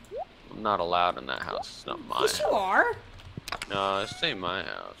know. I'm not allowed in that house. It's not my Yes, you house. are. No, this ain't my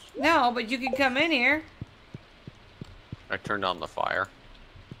house. No, but you can come in here. I turned on the fire.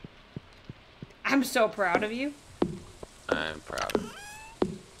 I'm so proud of you. I'm proud of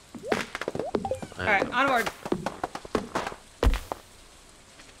you. Alright, onward.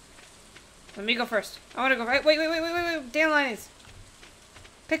 Let me go first. I want to go right. Wait. Dandelions.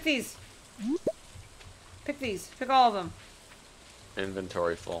 Pick these. Pick these. Pick all of them.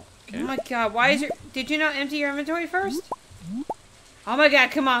 Inventory full. Oh Okay. my god, why is your... Did you not empty your inventory first? Oh my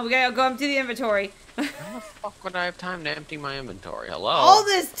god, come on. We gotta go empty the inventory. How the fuck would I have time to empty my inventory? Hello? All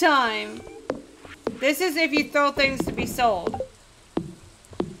this time. This is if you throw things to be sold.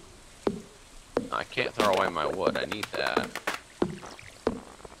 I can't throw away my wood. I need that.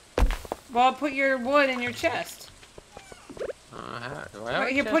 Well, put your wood in your chest. Do I have Right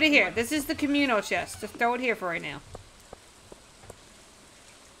a here, chest put it in here. my- This is the communal chest. Just throw it here for right now.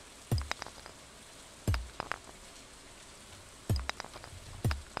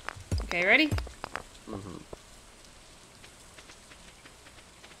 Okay, ready? Mhm.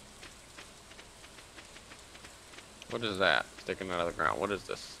 What is that sticking out of the ground? What is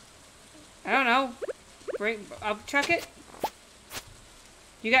this? I don't know. Bring, I'll chuck it.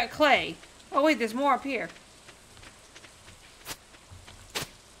 You got clay. Oh wait, there's more up here.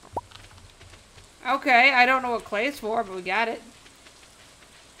 Okay, I don't know what clay is for, but we got it.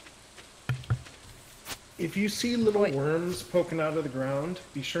 If you see little Wait. worms poking out of the ground,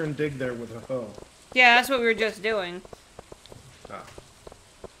 be sure and dig there with a hoe. Yeah, that's what we were just doing. Ah.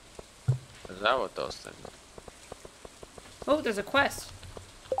 Is that what those things are? Oh, there's a quest.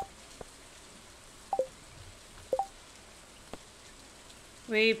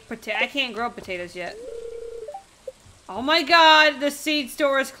 I can't grow potatoes yet. Oh my god, the seed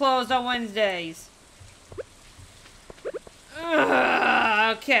store is closed on Wednesdays.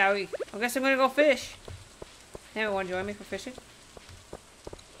 Ugh, okay, I guess I'm gonna go fish. Anyone want to join me for fishing?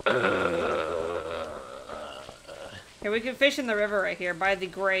 Here, we can fish in the river right here by the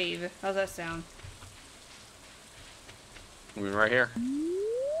grave. How's that sound? You mean right here?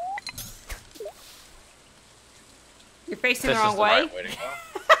 You're facing This the wrong is the way? right way to go.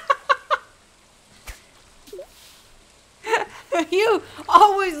 You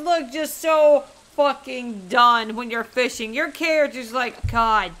always look just so fucking done when you're fishing. Your character's like,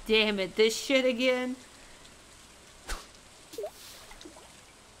 God damn it, this shit again.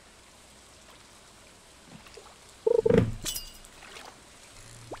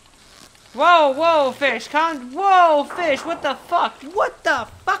 Whoa, fish. Whoa, fish. What the fuck? What the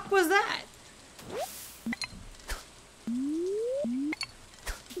fuck was that?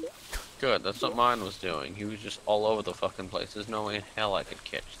 Good, that's what mine was doing. He was just all over the fucking place. There's no way in hell I could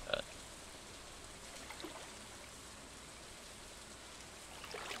catch that.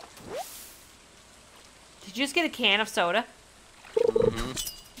 Did you just get a can of soda? Mm-hmm.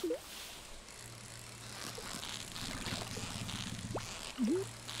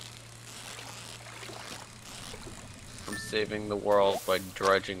 I'm saving the world by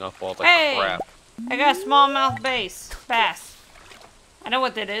dredging up all the Hey! crap. I got a smallmouth bass. I know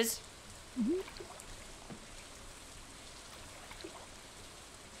what that is.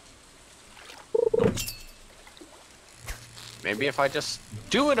 Maybe if I just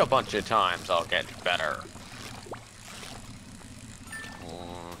do it a bunch of times, I'll get better.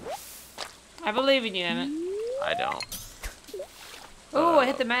 I believe in you, Emmett. I don't. Oh, I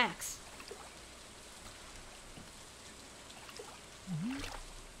hit the max.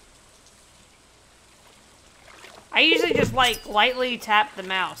 I usually just like lightly tap the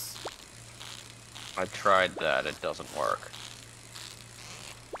mouse. I tried that. It doesn't work.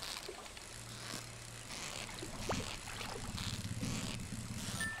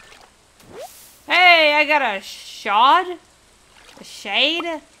 Hey, I got a shod? A shade?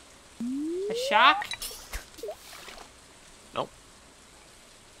 A shock? Nope.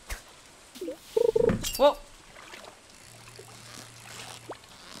 Whoa.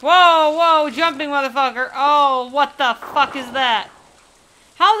 Whoa, whoa, jumping motherfucker. Oh, what the fuck is that?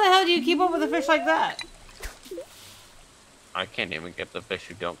 How the hell do you keep up with a fish like that? I can't even get the fish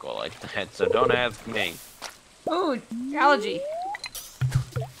who don't go like that, so don't ask me. Ooh, algae.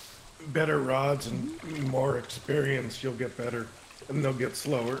 Better rods and more experience, you'll get better, and they'll get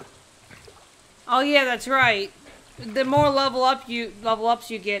slower. Oh yeah, that's right. The more level ups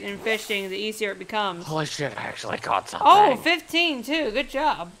you get in fishing, the easier it becomes. Holy shit, I actually caught something. Oh, 15 too. Good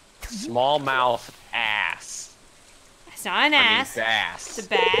job. Smallmouth ass. It's not an ass. Bass. It's a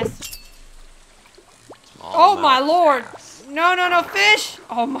bass. Smallmouth Oh my lord. ass. No, no, no, fish.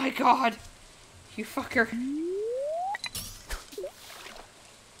 Oh my god. You fucker.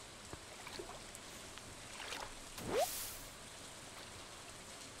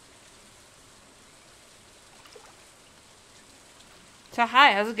 So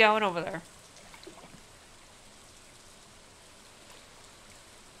hi, how's it going over there?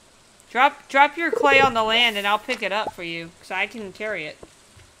 Drop your clay on the land and I'll pick it up for you, because I can carry it.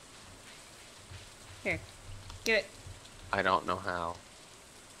 Here, get it. I don't know how.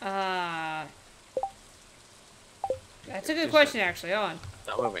 That's a good question actually, hold on.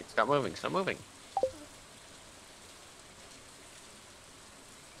 Stop moving, stop moving, stop moving.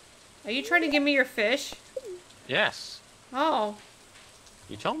 Are you trying to give me your fish? Yes. Oh.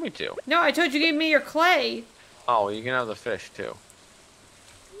 You told me to. No, I told you to give me your clay. Oh, you can have the fish too.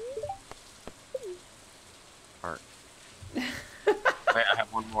 Heart. Wait, I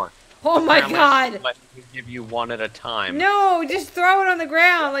have one more. Oh my Apparently, god. Let me give you one at a time. No, just throw it on the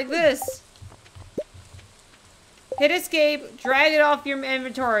ground like this. Hit escape, drag it off your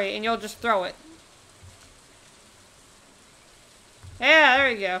inventory, and you'll just throw it. Yeah, there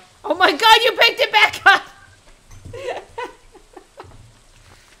you go. Oh my god, you picked it back up!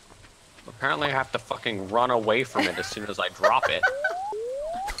 Apparently I have to fucking run away from it as soon as I drop it.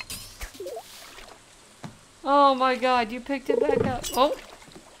 Oh my god, you picked it back up. Oh.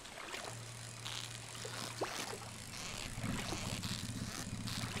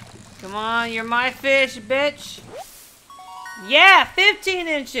 Come on, you're my fish, bitch. Yeah, 15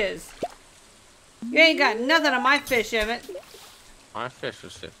 inches. You ain't got nothing on my fish, Emmett. My fish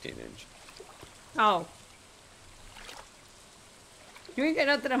was 15 inches. Oh. You ain't got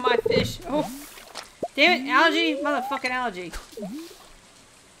nothing on my fish. Oh. Damn it, algae. Motherfucking algae.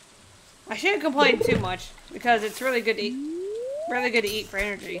 I shouldn't complain too much, because it's really good to eat. Really good to eat for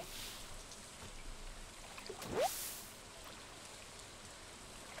energy.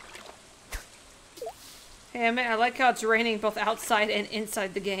 Hey, Emmett, I like how it's raining both outside and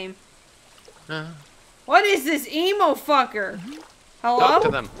inside the game. What is this emo fucker? Hello? Talk to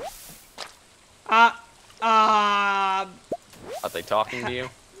them. Are Are they talking to you?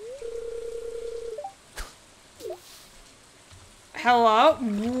 Hello?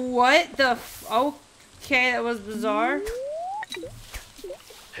 What the okay, that was bizarre.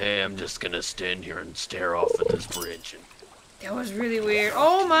 Hey, I'm just gonna stand here and stare off at this bridge. That was really weird.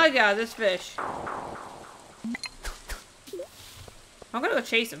 Oh my god, this fish. I'm gonna go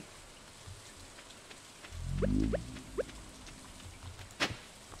chase him.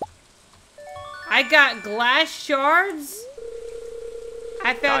 I got glass shards.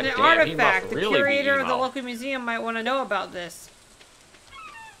 I found an God damn, he artifact. must The really be curator of the emo. local museum might want to know about this.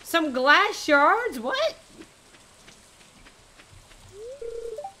 Some glass shards? What?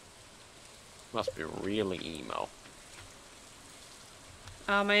 Must be really emo.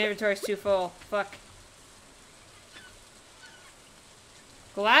 Oh, my inventory's too full. Fuck.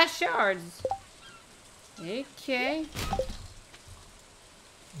 Glass shards. Okay.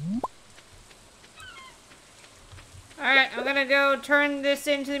 Alright, I'm gonna go turn this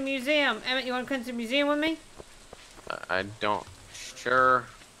into the museum. Emmett, you wanna come to the museum with me? I don't... Sure.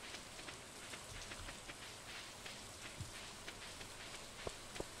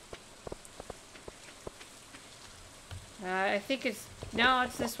 I think it's... No,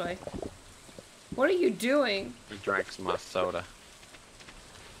 it's this way. What are you doing? I drank some of my soda.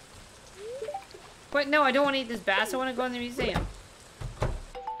 But no, I don't want to eat this bass. I want to go in the museum.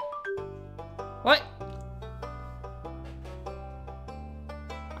 What?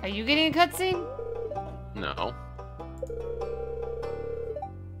 Are you getting a cutscene? No.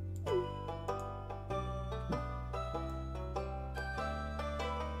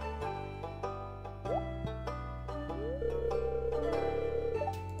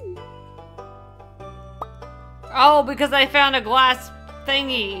 Oh, because I found a glass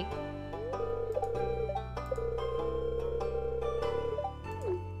thingy.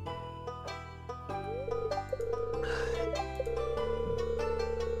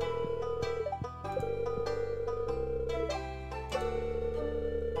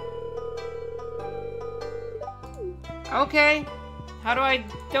 Okay. How do I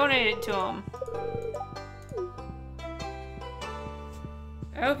donate it to him?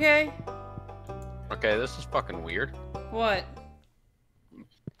 Okay. Okay, this is fucking weird. What?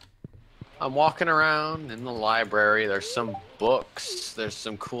 I'm walking around in the library. There's some books. There's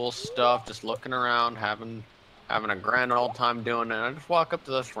some cool stuff. Just looking around, having a grand old time doing it. And I just walk up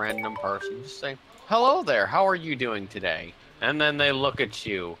to this random person, just say, "Hello there. How are you doing today?" And then they look at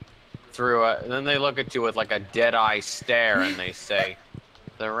you with like a dead-eye stare, and they say,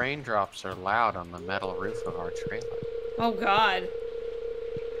 "The raindrops are loud on the metal roof of our trailer." Oh God.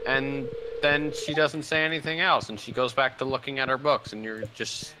 And then she doesn't say anything else, and she goes back to looking at her books, and you're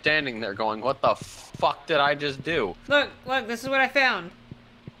just standing there going, what the fuck did I just do? Look, this is what I found.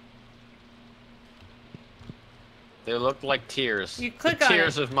 They look like tears. You click the on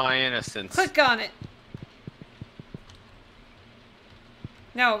tears it. of my innocence. Click on it.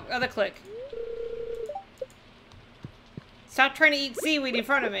 No, other click. Stop trying to eat seaweed in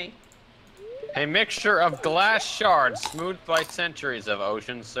front of me. A mixture of glass shards smoothed by centuries of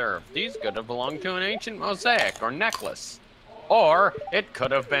ocean surf. These could have belonged to an ancient mosaic or necklace. Or it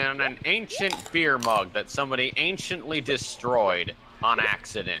could have been an ancient beer mug that somebody anciently destroyed on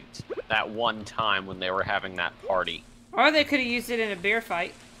accident that one time when they were having that party. Or they could have used it in a beer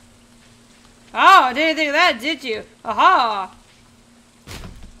fight. Oh, didn't think of that, did you? Aha!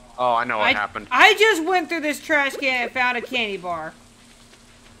 Oh, I know what happened. I just went through this trash can and found a candy bar.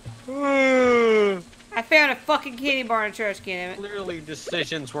 I found a fucking candy bar in a trash can. Clearly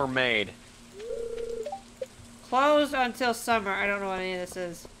decisions were made. Closed until summer. I don't know what any of this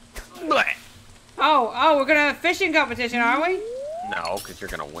is. Blech. Oh, we're gonna have a fishing competition, aren't we? No, because you're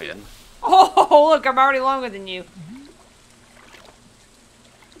gonna win. Oh, look, I'm already longer than you.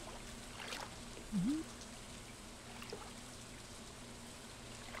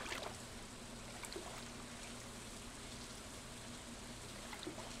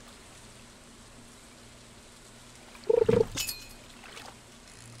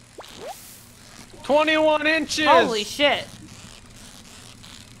 "21 inches! Holy shit.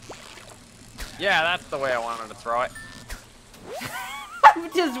 Yeah, that's the way I wanted to throw it. I'm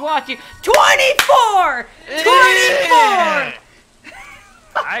just watching. 24! 24!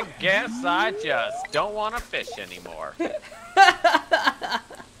 I guess I just don't want to fish anymore.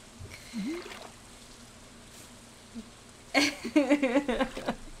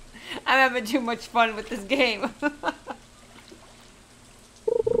 I'm having too much fun with this game.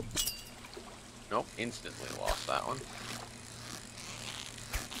 Nope, instantly lost that one.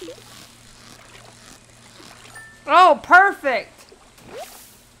 Oh, perfect!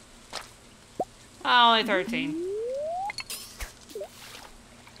 Oh, only 13.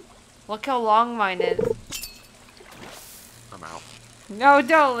 Look how long mine is. I'm out. No,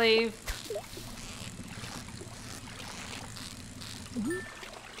 don't leave.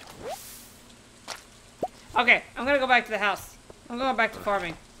 Okay, I'm gonna go back to the house. I'm going back to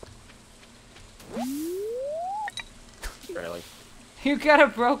farming. Barely. You got a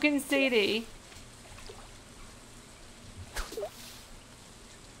broken CD.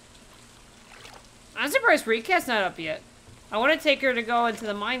 I'm surprised Recast's not up yet. I want to take her to go into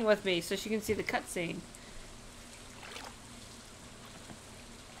the mine with me so she can see the cutscene.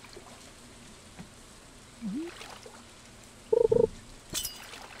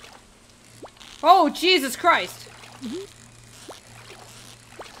 Oh, Jesus Christ!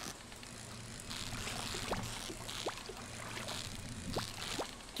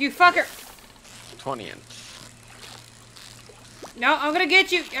 You fucker! 20 inch. No, I'm gonna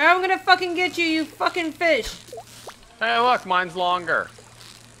get you! I'm gonna fucking get you, you fucking fish! Hey, look, mine's longer.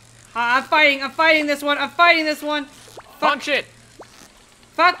 I'm fighting this one, I'm fighting this one! Punch it!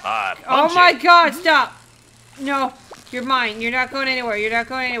 Fuck! Punch Oh my it. God, stop! No, you're mine. You're not going anywhere. You're not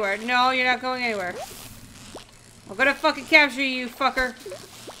going anywhere. No, you're not going anywhere. I'm gonna fucking capture you, fucker.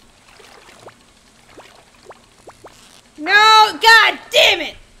 No! God damn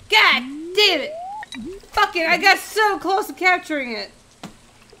it! God damn it! Fuck it, I got so close to capturing it.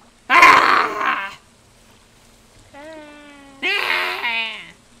 Ah!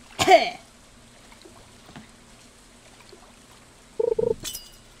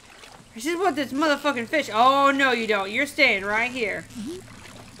 I just want this motherfucking fish. Oh, no, you don't. You're staying right here.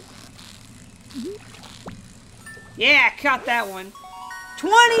 Yeah, caught that one.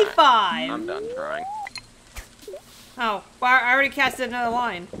 25! I'm done trying. Oh, well, I already casted another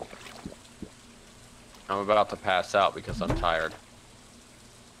line. I'm about to pass out because I'm tired.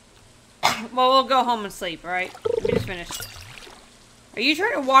 Well, we'll go home and sleep, alright? We just finished. Are you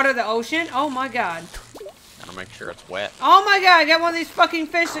trying to water the ocean? Oh my god. Gotta make sure it's wet. Oh my god, I got one of these fucking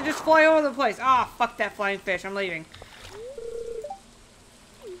fish that just fly all over the place. Ah, oh, fuck that flying fish. I'm leaving.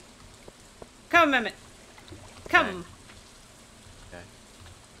 Come, Mehmet. Come.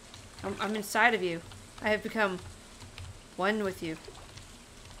 Okay. I'm inside of you. I have become one with you.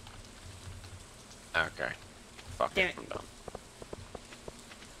 Okay. Fuck Damn it, it. I'm done.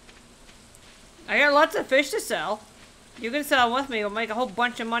 I got lots of fish to sell. You can sell with me. We'll make a whole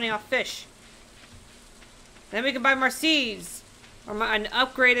bunch of money off fish. Then we can buy more seeds. Or an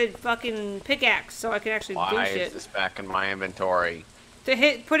upgraded fucking pickaxe so I can actually do Why shit. is this back in my inventory?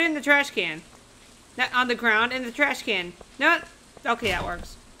 Put it in the trash can. Not on the ground, in the trash can. No. Okay, that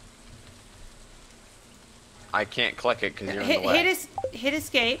works. I can't click it because you're in the way. Hit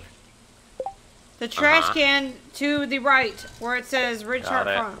escape. The trash can to the right, where it says Richard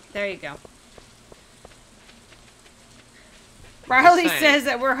Farm. There you go. Riley says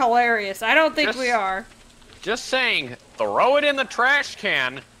that we're hilarious. I don't think we are. Just saying, throw it in the trash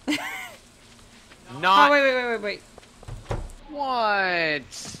can. Not. Oh, wait.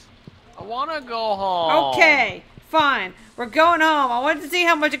 What? I want to go home. Okay, fine. We're going home. I wanted to see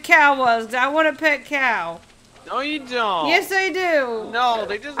how much a cow was, because I want a pet cow. No, you don't. Yes, I do. No,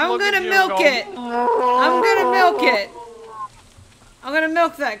 they just I'm look at gonna you milk and go, it. I'm gonna milk it. I'm gonna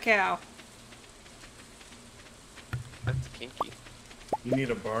milk that cow. That's kinky. You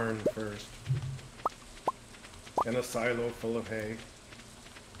need a barn first. And a silo full of hay.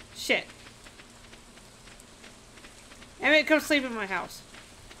 Shit. Emmett, come sleep in my house.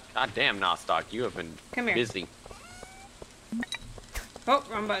 God damn, Nostock, you have been Come here. busy. Oh,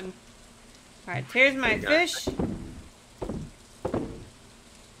 wrong button. Alright, here's my fish.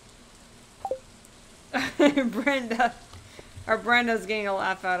 Brenda's getting a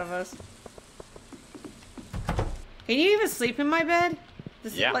laugh out of us. Can you even sleep in my bed?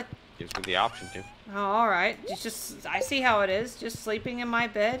 Yeah, gives me the option to. Oh, alright. I see how it is. Just sleeping in my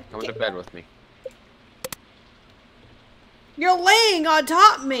bed. Come to bed with me. You're laying on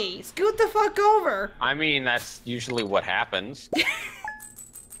top of me! Scoot the fuck over! I mean, that's usually what happens.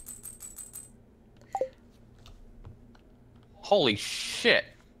 Holy shit.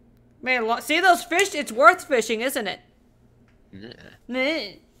 Man, see those fish? It's worth fishing, isn't it? Yeah.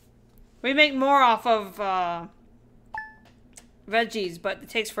 Meh. We make more off of veggies, but it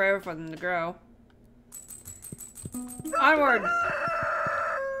takes forever for them to grow. Onward!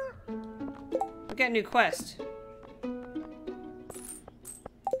 We got a new quest.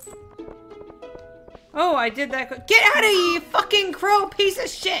 Oh, I did that. Get out of here, you fucking crow piece of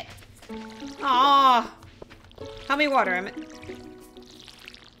shit! Aw. Help me water, Emmett.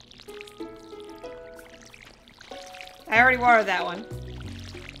 I already watered that one.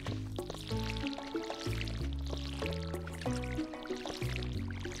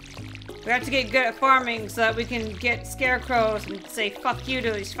 We have to get good at farming so that we can get scarecrows and say fuck you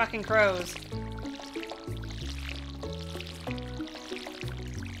to these fucking crows.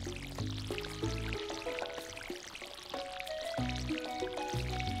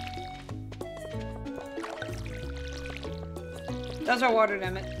 Those are watered,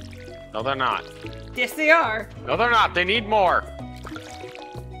 Emmett. No, they're not. Yes, they are. No, they're not. They need more.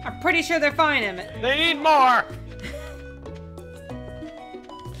 I'm pretty sure they're fine, Emmett. They need more.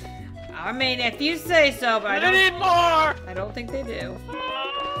 I mean, if you say so, but They need more. I don't think they do.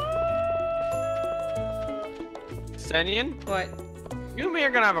 Senyan, What? you and me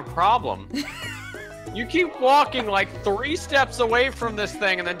are gonna have a problem. You keep walking like 3 steps away from this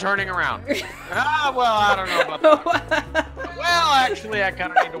thing and then turning around. Well, I don't know about that. Well, actually, I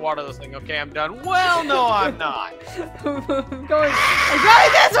kind of need to water this thing. Okay, I'm done. Well, no, I'm not. I'm going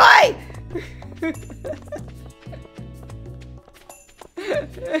this way!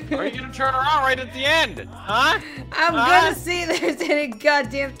 Are you gonna turn around right at the end? Huh? I'm gonna see if there's any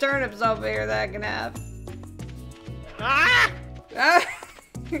goddamn turnips over here that I can have. Ah!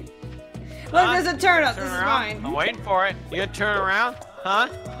 Look, there's a turnip. Turn This is around. mine. I'm waiting for it. You gonna turn around? Huh?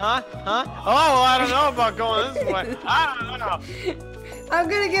 Huh? Huh? Oh, well, I don't know about going this way. I don't know. I'm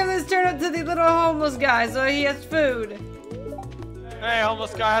gonna give this turnip to the little homeless guy so he has food. Hey,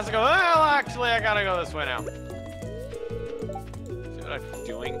 homeless guy has to go. Well, actually, I gotta go this way now. See what What am I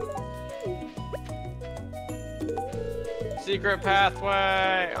doing? Secret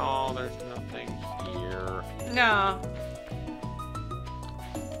pathway! Oh, there's nothing here. No.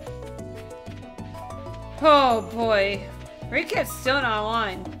 Oh boy. Recap's still not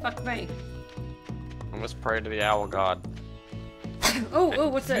online. Fuck me. I must pray to the owl god. Oh,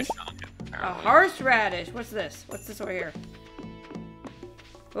 what's this? A horseradish. What's this? What's this over here?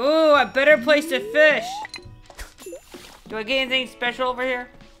 Ooh, a better place to fish. Do I get anything special over here?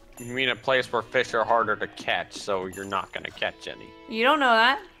 You mean a place where fish are harder to catch, so you're not gonna catch any. You don't know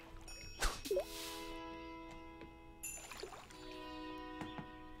that.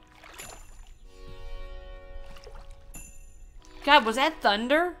 God, was that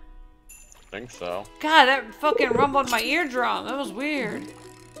thunder? I think so. God, that fucking rumbled my eardrum. That was weird.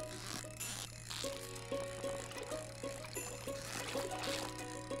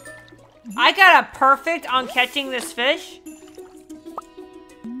 I got a perfect on catching this fish.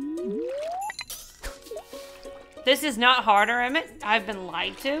 This is not harder, Emmett. I've been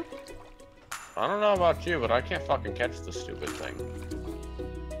lied to. I don't know about you, but I can't fucking catch the stupid thing.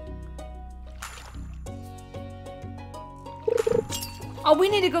 Oh, we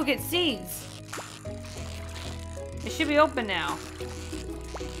need to go get seeds. It should be open now.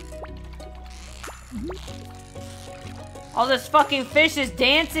 All this fucking fish is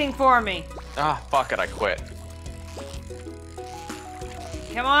dancing for me. Ah, fuck it, I quit.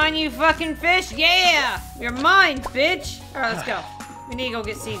 Come on, you fucking fish. Yeah! You're mine, bitch. All right, let's go. We need to go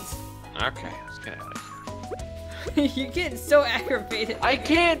get seeds. Okay, let's get out of here. You're getting so aggravated. I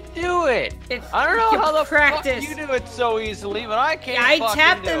can't do it! It's, I don't know you how the practice. fuck you do it so easily, but I can't I fucking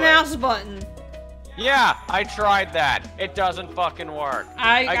tapped do the it. mouse button. Yeah, I tried that. It doesn't fucking work.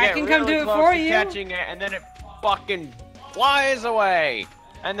 I get can come really do it close for to you. catching it, and then it fucking flies away.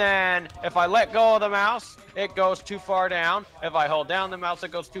 And then if I let go of the mouse, it goes too far down. If I hold down the mouse,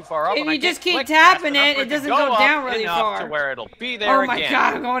 it goes too far up. If and I you just can't keep click fast tapping enough it, for it to doesn't go go up down really enough far. to where it'll be there Oh my again.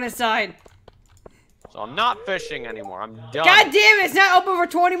 god, I'm going inside. So I'm not fishing anymore. I'm done. God damn it, it's not open for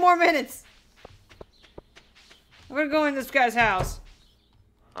 20 more minutes. I'm gonna go in this guy's house.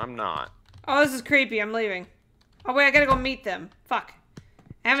 I'm not. Oh, this is creepy. I'm leaving. Oh, wait, I gotta go meet them. Fuck.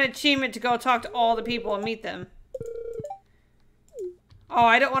 I have an achievement to go talk to all the people and meet them. Oh,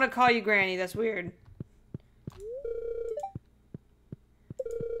 I don't want to call you Granny. That's weird.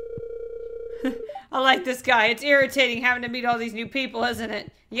 I like this guy. It's irritating having to meet all these new people, isn't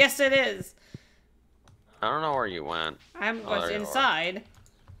it? Yes, it is. I don't know where you went. I'm Oh, what's there you are. inside.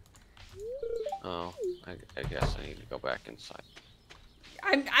 Oh, I guess I need to go back inside.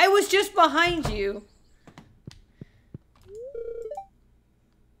 I was just behind you.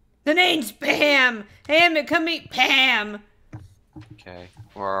 The name's Pam. Hey, Emmett, come meet Pam. Okay,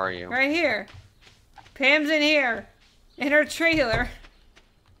 where are you? Right here. Pam's in here. In her trailer.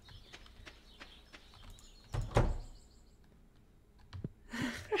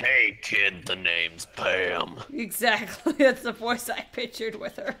 Hey kid, the name's Pam. Exactly. That's the voice I pictured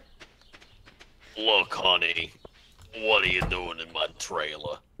with her. Look, honey, what are you doing in my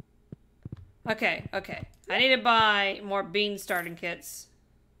trailer? Okay, okay. I need to buy more bean starting kits.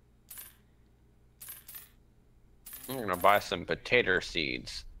 I'm gonna buy some potato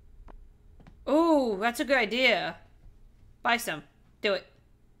seeds. Ooh, that's a good idea. Buy some. Do it.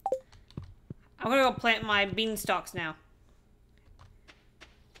 I'm gonna go plant my beanstalks now.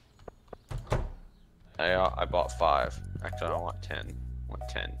 I bought 5. Actually, I want 10. I want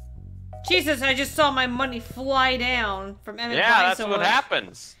 10. Jesus, I just saw my money fly down from Emmett Yeah, buying that's so what much.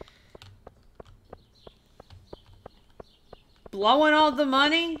 happens. Blowing all the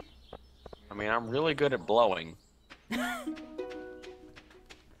money? I mean, I'm really good at blowing. Is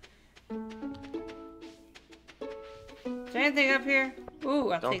there anything up here?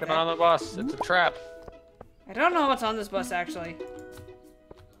 Ooh, I'll Don't take get that. on the bus. It's a trap. I don't know what's on this bus, actually.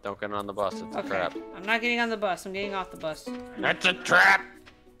 Don't get on the bus. It's a Okay. trap. I'm not getting on the bus. I'm getting off the bus. It's a trap.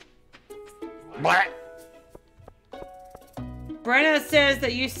 What? Brenna says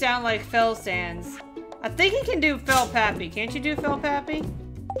that you sound like Phil Sands. I think he can do Phil Pappy. Can't you do Phil Pappy?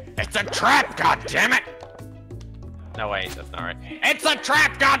 It's a trap, goddammit! No, wait, that's not right. It's a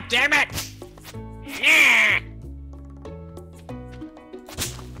trap, goddammit! Yeah!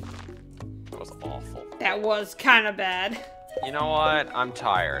 That was awful. That was kind of bad. You know what? I'm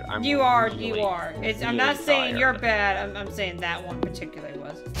tired. You are. really, It's, I'm really not saying tired. you're bad. I'm saying that one particularly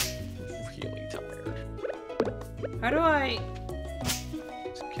was. Really tired. How do I...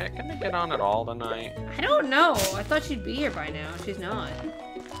 Can I get on at all tonight? I don't know. I thought she'd be here by now. She's not.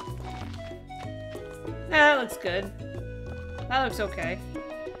 That looks good. That looks okay.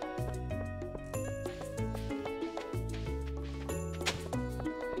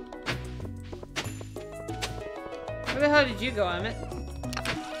 Where the hell did you go, Emmett?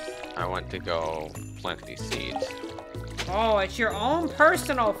 I went to go plant these seeds. Oh, it's your own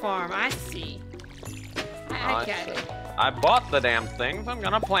personal farm. I see. I got it. I bought the damn things. I'm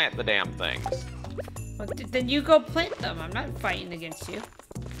gonna plant the damn things. Well, then you go plant them. I'm not fighting against you.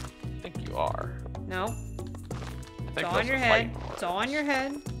 I think you are. No. I It's think all those on your are head. fighting It's all on your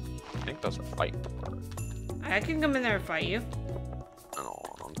head. words. I think those are fighting words. I can come in there and fight you. Oh,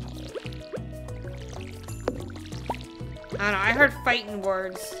 I'm I don't know. I heard fighting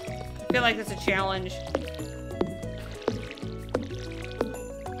words. I feel like it's a challenge.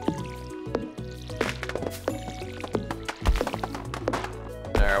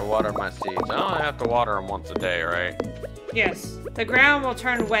 There, water my seeds. I only have to water them once a day, right? Yes. The ground will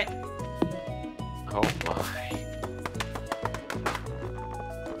turn wet. Oh my.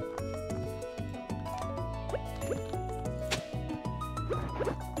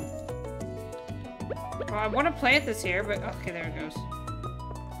 Well, I want to plant this here, but okay, there it goes.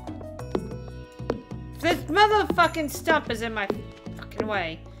 This motherfucking stump is in my fucking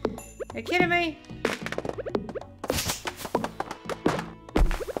way. Are you kidding me?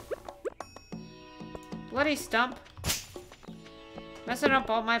 Bloody stump. Messing up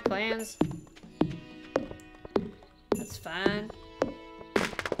all my plans. That's fine.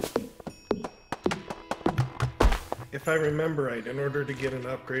 If I remember right, in order to get an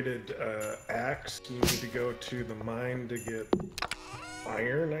upgraded axe, you need to go to the mine to get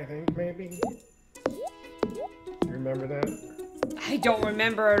iron, I think, maybe? You remember that? I don't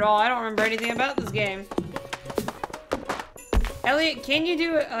remember at all. I don't remember anything about this game. Elliot, can you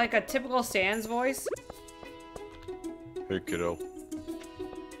do like a typical Sans voice? Hey kiddo,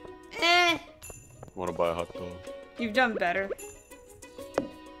 Eh. wanna buy a hot dog? You've done better.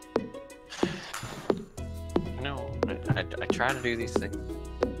 No, I try to do these things.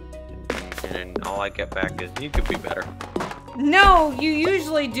 And all I get back is, you could be better. No, you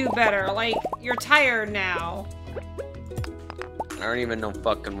usually do better. Like, you're tired now. I don't even know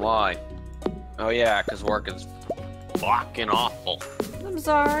fucking why. Oh yeah, because work is fucking awful. I'm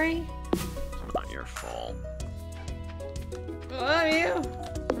sorry. It's not your fault. Love you.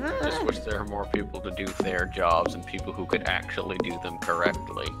 I just wish there were more people to do their jobs and people who could actually do them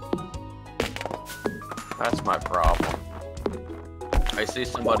correctly. That's my problem. I see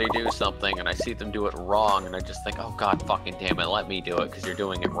somebody do something and I see them do it wrong and I just think, oh god fucking damn it, let me do it because you're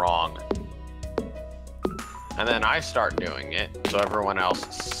doing it wrong. And then I start doing it, so everyone else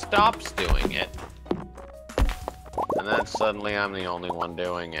stops doing it. And then suddenly I'm the only one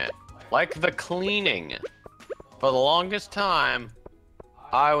doing it. Like the cleaning. For the longest time,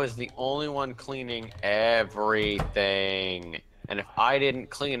 I was the only one cleaning everything. And if I didn't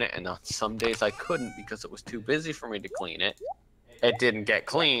clean it, and on some days I couldn't because it was too busy for me to clean it, it didn't get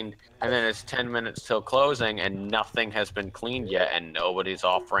cleaned. And then it's 10 minutes till closing and nothing has been cleaned yet and nobody's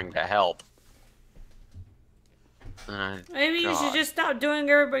offering to help. Maybe you should just stop doing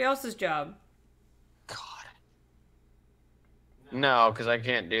everybody else's job. God. No, because I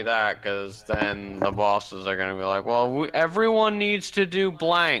can't do that, because then the bosses are going to be like, well, everyone needs to do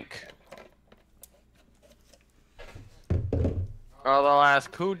blank. Or they'll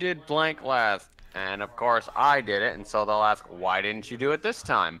ask, who did blank last? And of course, I did it, and so they'll ask, why didn't you do it this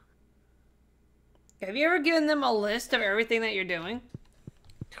time? Have you ever given them a list of everything that you're doing?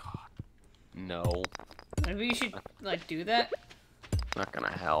 God, no. Maybe you should, like, do that. Not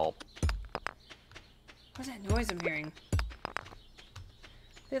gonna help. What's that noise I'm hearing?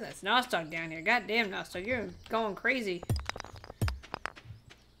 Dude, that's Nostok down here. Goddamn, Nostok, you're going crazy.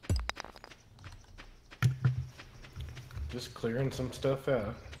 Just clearing some stuff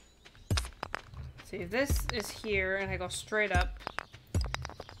out. See, if this is here, and I go straight up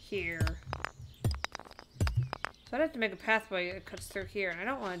here. So I'd have to make a pathway that cuts through here, and I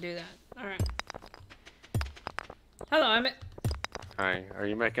don't want to do that. Alright. Hello, Emmett. Hi, are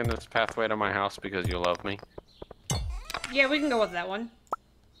you making this pathway to my house because you love me? Yeah, we can go with that one.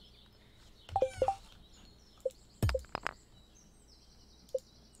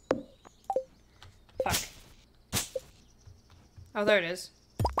 Fuck. Oh, there it is.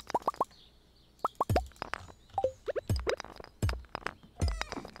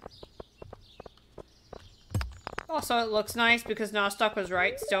 Also, it looks nice because Nostok was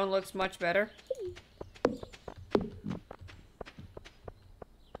right. Stone looks much better.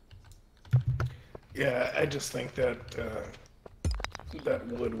 Yeah, I just think that that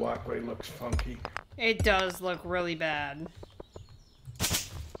wood walkway looks funky. It does look really bad.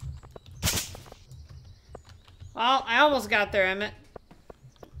 Well, I almost got there, Emmett.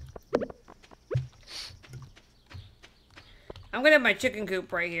 I'm gonna have my chicken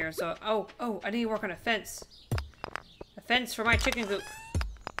coop right here, so... Oh, I need to work on a fence. Fence for my chicken coop.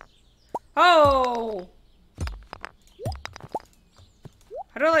 Oh!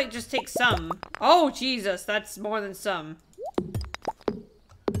 How do I, like, just take some? Oh, Jesus, that's more than some.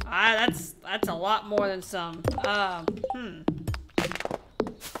 That's a lot more than some.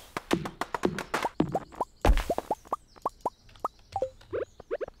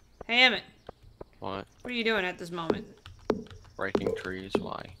 Hey, Emmett. What? What are you doing at this moment? Breaking trees?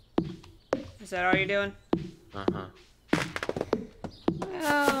 Why? Is that all you're doing? Uh-huh.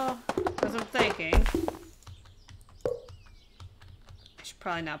 Well, as I'm thinking. I should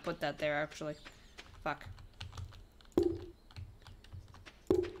probably not put that there, actually. Fuck.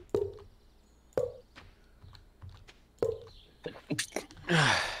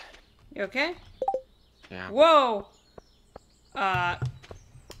 You okay? Yeah. Whoa!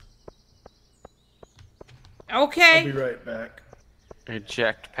 Okay. I'll be right back.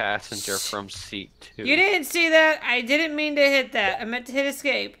 Eject passenger from seat 2. You didn't see that. I didn't mean to hit that. I meant to hit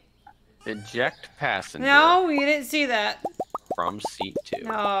escape. Eject passenger No, you didn't see that. from seat 2.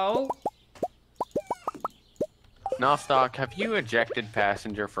 No. Nostock, have you ejected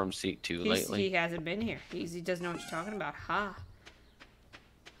passenger from seat 2 lately? He hasn't been here. He doesn't know what you're talking about. Ha.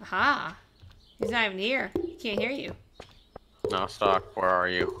 Ha. He's not even here. He can't hear you. Nostock, where are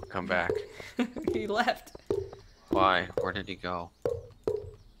you? Come back. He left. Why? Where did he go?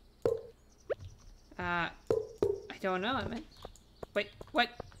 I don't know, Emmett. Wait, what?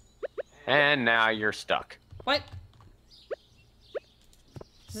 And now you're stuck. What?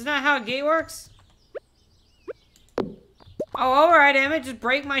 This is not how a gate works? Oh, alright, Emmett. Just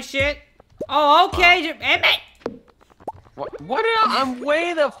break my shit. Oh, okay. Emmett! What I'm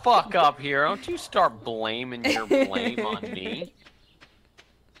way the fuck up here. Don't you start blaming your blame on me.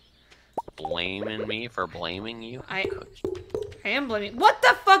 Blaming me for blaming you? I am blaming. What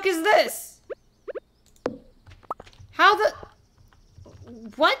the fuck is this? How the...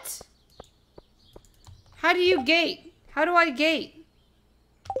 What? How do you gate? How do I gate?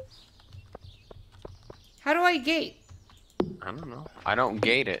 How do I gate? I don't know. I don't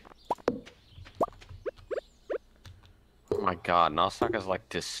gate it. Oh my god, Nostock has like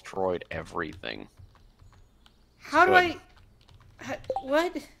destroyed everything. How do Good.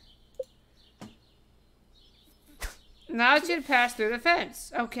 What? Now it should pass through the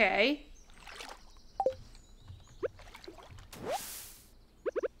fence. Okay.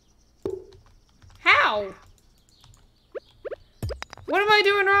 How? What am I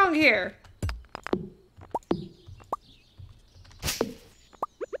doing wrong here?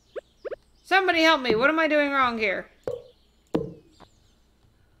 Somebody help me. What am I doing wrong here?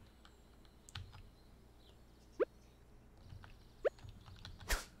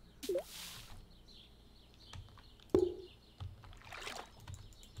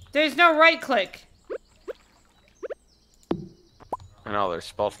 There's no right click. I know, there's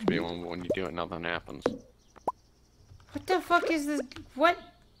supposed to be one, but when you do it, nothing happens. What the fuck is this? What?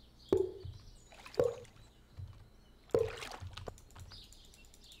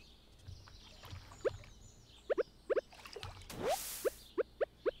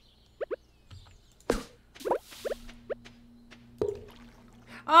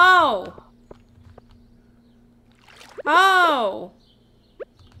 Oh! Oh!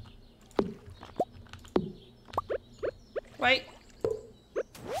 Wait.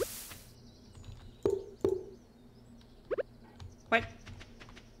 What?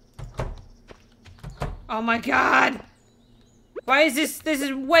 Oh my god! Why is this? This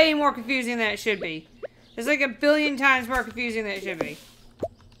is way more confusing than it should be. It's like a billion times more confusing than it should be.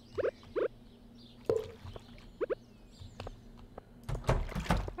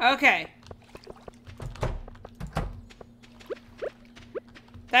 Okay.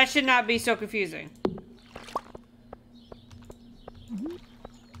 That should not be so confusing.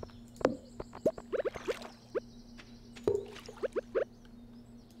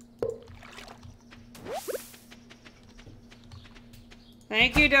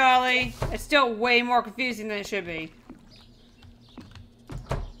 Thank you, Dolly. It's still way more confusing than it should be.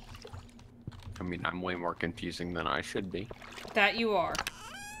 I mean, I'm way more confusing than I should be. That you are.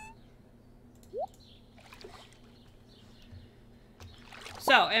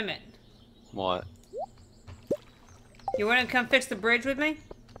 So, Emmett. What? You want to come fix the bridge with me?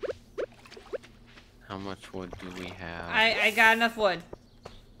 How much wood do we have? I got enough wood.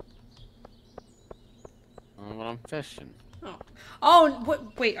 Oh, but I'm fishing. Oh.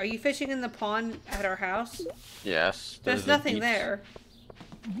 Oh, wait, are you fishing in the pond at our house? Yes. There's a nothing deep- there.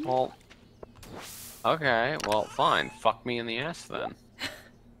 Well, okay, well, fine. Fuck me in the ass then.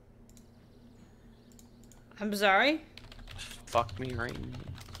 I'm sorry? Just fuck me right in the...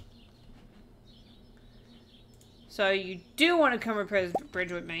 So you do want to come repair this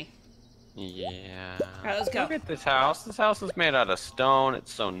bridge with me. Yeah. Alright, let's go. Look at this house. This house is made out of stone.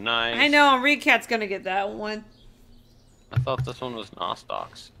 It's so nice. I know, Recat's gonna get that one. I thought this one was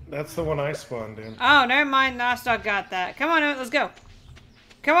Nostock's. That's the one I spawned in. Oh, never mind. Nostock got that. Come on, let's go.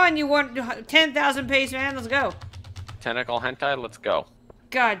 Come on, you want 10,000 pace, man. Let's go. Tentacle hentai, let's go.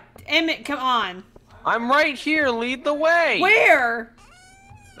 God, Emmett, come on. I'm right here. Lead the way. Where?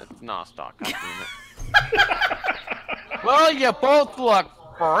 That's Nostock. I've seen it. Well, you both look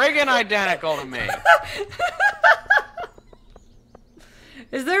friggin' identical to me.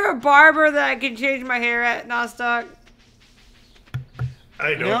 Is there a barber that I can change my hair at, Nostock?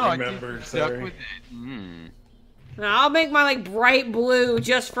 I don't remember, I stuck sorry. with it. Mm. No, I'll make mine like bright blue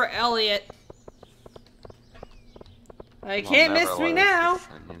just for Elliot. You can't miss me now.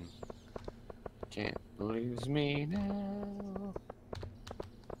 Can't lose me now.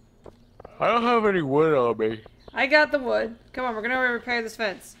 I don't have any wood on me. I got the wood. Come on, we're gonna repair this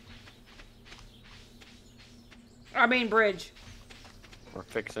fence. I mean bridge. We're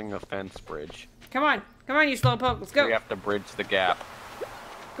fixing a fence bridge. Come on, you slowpoke. Let's go. We have to bridge the gap.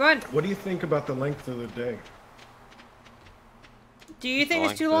 Go on. What do you think about the length of the day? Do you think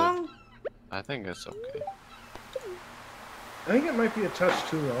it's too Length long? I think it's okay. I think it might be a touch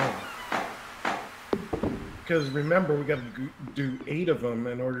too long. Because remember, we got to do 8 of them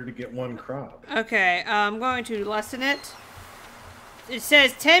in order to get 1 crop. Okay, I'm going to lessen it. It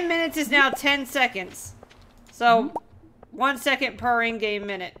says 10 minutes is now 10 seconds. So, 1 second per in-game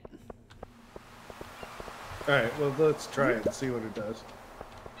minute. Alright, well, let's try it and see what it does.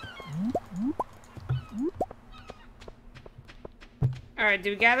 Alright, did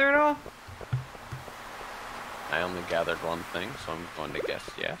we gather it all? I only gathered one thing, so I'm going to guess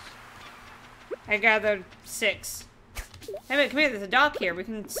yes. I gathered 6. Hey, wait, come here. There's a dock here. We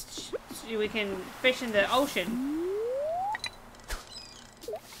can fish in the ocean.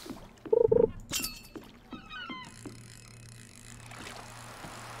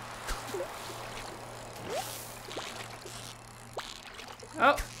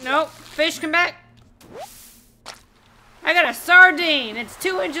 Oh no! Fish, come back! I got a sardine. It's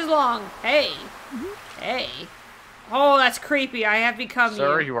 2 inches long. Hey, hey. Oh, that's creepy. I have become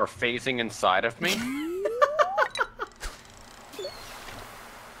Sir, you are phasing inside of me?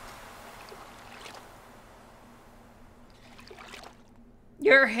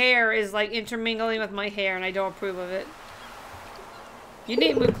 Your hair is like intermingling with my hair and I don't approve of it. You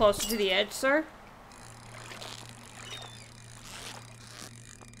need to move closer to the edge, sir.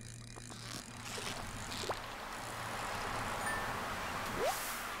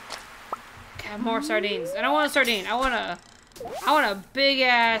 God, more sardines. I don't want a sardine. I want a big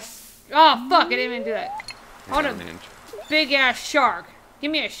ass. Oh fuck! I didn't even do that. I want a big ass shark.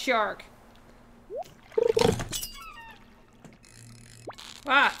 Give me a shark.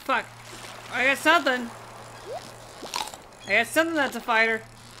 Ah, fuck. I got something. I got something that's a fighter.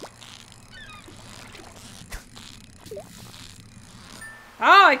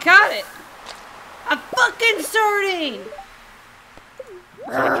 Oh, I caught it! A fucking sardine!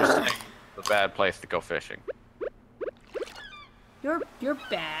 So what you're saying is a bad place to go fishing. You're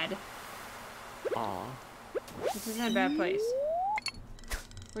bad. Aw. This isn't a bad place.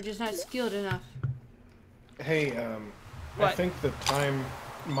 We're just not skilled enough. Hey, I What? think the time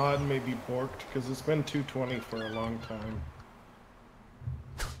mod may be borked because it's been 220 for a long time.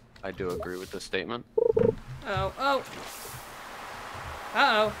 I do agree with this statement. Oh, oh.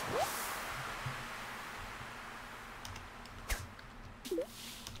 Uh-oh.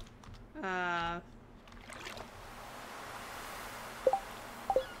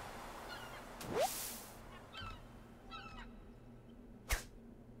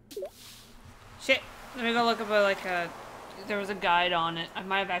 Shit. Let me go look up there was a guide on it. I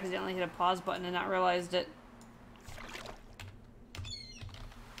might have accidentally hit a pause button and not realized it.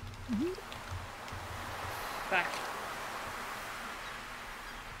 Back.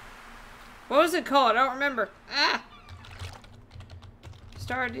 What was it called? I don't remember. Ah!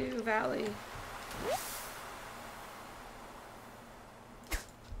 Stardew Valley.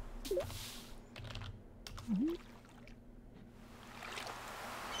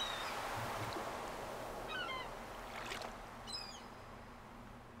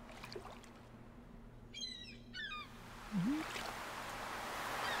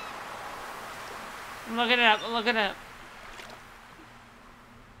 I'm looking it up. I'm looking it up.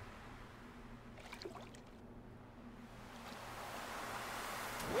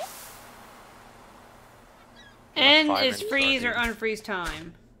 N is freeze or unfreeze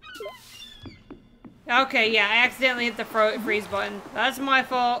time. Okay, yeah, I accidentally hit the freeze button. That's my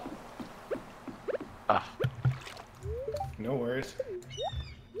fault. Ah.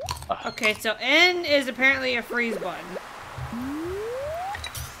 inventories. Okay, so N is apparently a freeze button.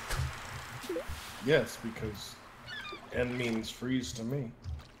 Yes, because N means freeze to me.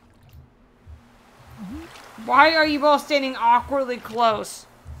 Why are you both standing awkwardly close?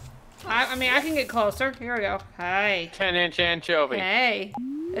 I mean, I can get closer. Here we go. Hey. 10-inch anchovy. Hey.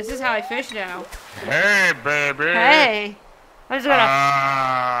 This is how I fish now. Hey, baby. Hey. I'm just gonna...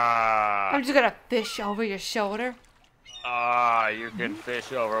 Ah. I'm just gonna fish over your shoulder. Ah, you can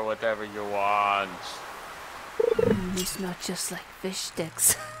fish over whatever you want. You smell just like fish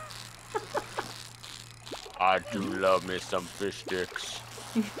sticks. I do love me some fish sticks.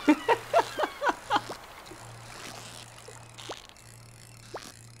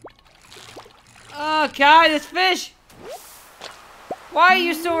 Oh, God, this fish! Why are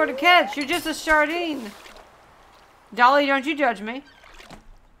you so hard to catch? You're just a sardine. Dolly, don't you judge me.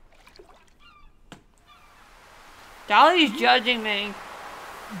 Dolly's judging me.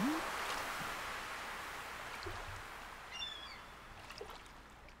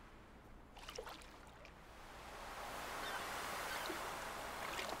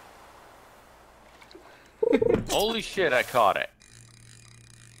 Holy shit, I caught it.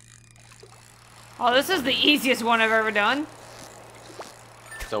 Oh, this is the easiest one I've ever done.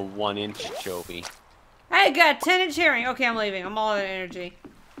 It's a 1-inch anchovy. Hey, got 10-inch herring. Okay, I'm leaving. I'm all out of energy.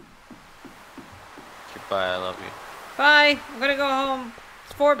 Goodbye, I love you. Bye. I'm gonna go home.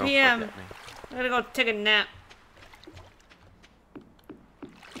 It's 4 Don't p.m. forget me. I'm gonna go take a nap.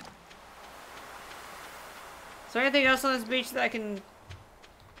 Is there anything else on this beach that I can...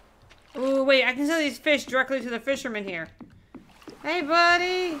 Ooh, wait. I can sell these fish directly to the fisherman here. Hey,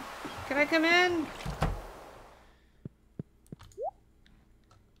 buddy. Can I come in?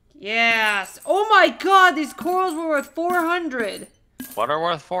 Yes. Oh my god, these corals were worth 400. What are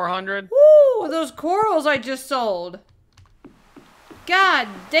worth 400? Woo, those corals I just sold. God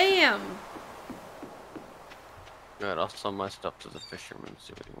damn. Good, I'll sell my stuff to the fisherman,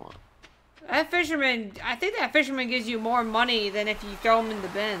 see what he wants. That fisherman, I think that fisherman gives you more money than if you throw him in the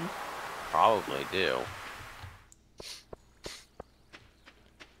bin. Probably do.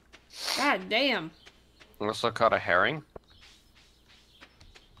 God damn. I also caught a herring.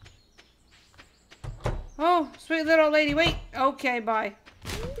 Oh, sweet little lady, wait. Okay, bye.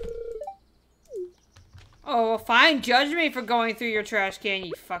 Oh, well, fine. Judge me for going through your trash can,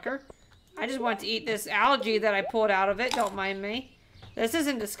 you fucker. I just want to eat this algae that I pulled out of it. Don't mind me. This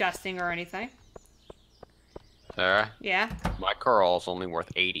isn't disgusting or anything. Sarah? Yeah? My coral's only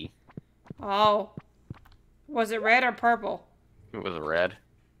worth 80. Oh. Was it red or purple? It was red.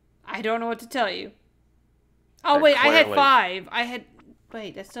 I don't know what to tell you. Oh, They're wait, I had clearly- 5. I had...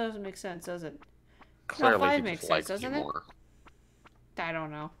 Wait, that still doesn't make sense, does it? Clearly, no, 5 he makes just sense, likes you doesn't it? more. I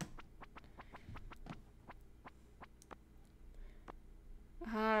don't know.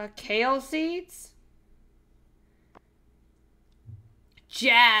 Kale seeds?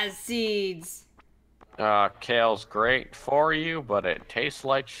 Jazz seeds. Kale's great for you, but it tastes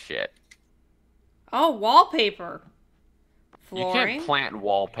like shit. Oh, wallpaper. You Flooring. can't plant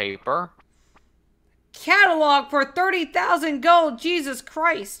wallpaper. Catalog for 30,000 gold. Jesus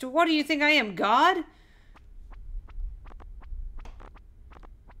Christ. What do you think I am, God?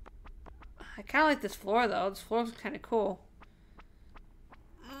 I kind of like this floor, though. This floor's kind of cool.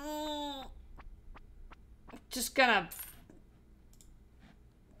 Just gonna...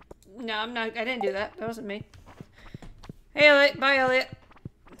 No, I'm not... I didn't do that. That wasn't me. Hey, Elliot. Bye, Elliot.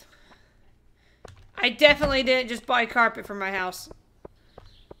 I definitely didn't just buy carpet for my house.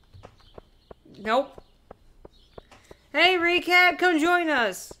 Nope. Hey, Recap, come join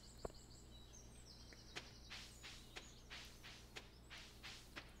us.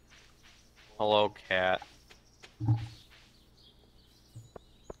 Hello, cat.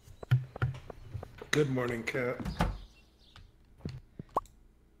 Good morning, cat.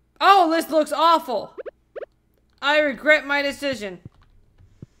 Oh, this looks awful. I regret my decision.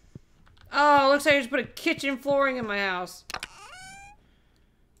 Oh, looks like I just put a kitchen flooring in my house.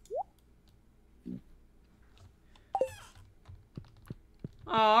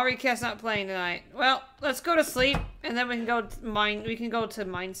 Oh, Recap's not playing tonight. Well, let's go to sleep, and then we can go to mine. We can go to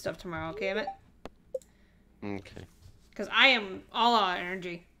mine stuff tomorrow, okay, Emmett? Okay. Because I am all out of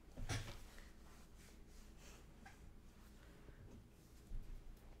energy.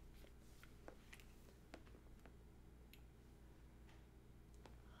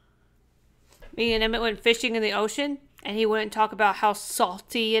 Me and Emmett went fishing in the ocean, and he wouldn't talk about how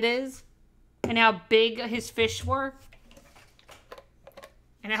salty it is, and how big his fish were,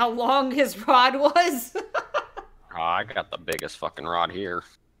 and how long his rod was. Oh, I got the biggest fucking rod here.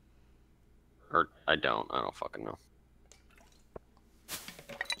 Or, I don't fucking know.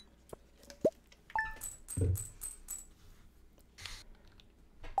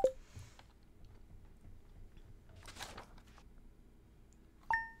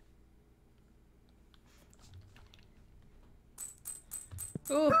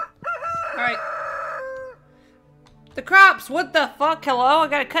 Ooh. Alright. The crops! What the fuck? Hello? I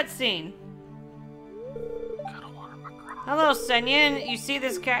got a cutscene. Hello, Senyan. You see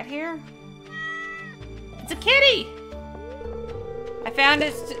this cat here? It's a kitty! I found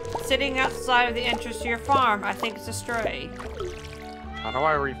it sitting outside of the entrance to your farm. I think it's a stray. How do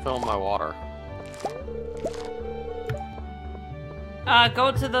I refill my water?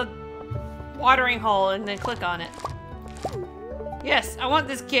 Go to the watering hole and then click on it. Yes, I want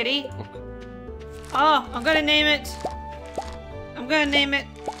this kitty. Oh, I'm gonna name it. I'm gonna name it.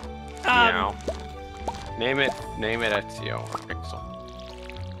 Meow. Name it Ezio or Pixel.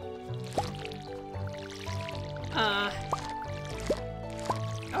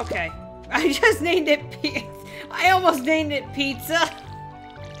 Okay. I just named it I almost named it Pizza.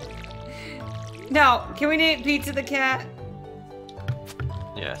 No, can we name Pizza the cat?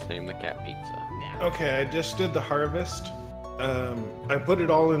 Yes, name the cat Pizza. Yeah. Okay, I just did the harvest. I put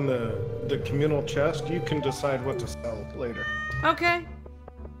it all in the communal chest. You can decide what to sell later. Okay.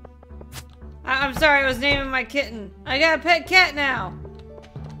 I'm sorry, I was naming my kitten. I got a pet cat now.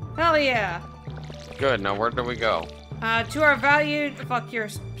 Hell yeah. Good, now where do we go? To our valued... Fuck your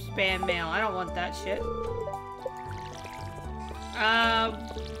spam mail. I don't want that shit.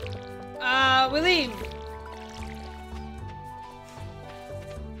 We leave.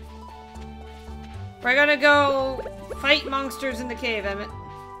 We're gonna go fight monsters in the cave, Emmett.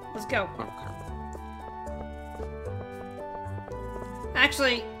 Let's go. Okay.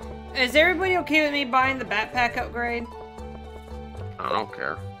 Actually, is everybody okay with me buying the backpack upgrade? I don't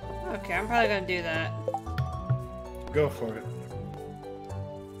care. Okay, I'm probably gonna do that. Go for it.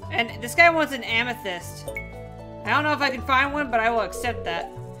 And this guy wants an amethyst. I don't know if I can find one, but I will accept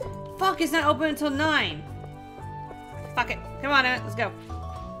that. Fuck, it's not open until 9. Fuck it. Come on, Emmett, let's go.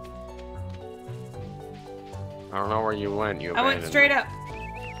 I don't know where you went. You I went abandoned straight me. up.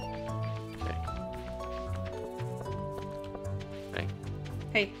 Okay. Hey.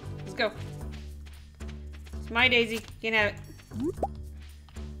 Hey, let's go. It's my daisy. You can have it.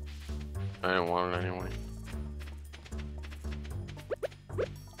 I didn't want it anyway.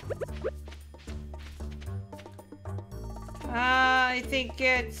 I think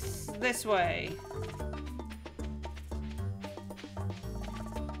it's this way.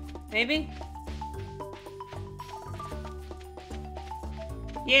 Maybe?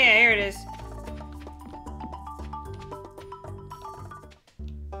 Yeah, here it is.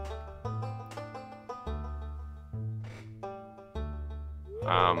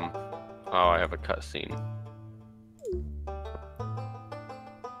 Oh, I have a cutscene.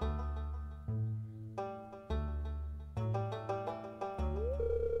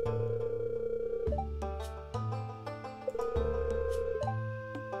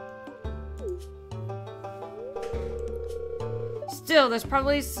 Still, there's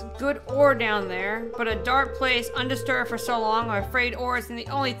probably good ore down there, but a dark place undisturbed for so long, I'm afraid ore isn't the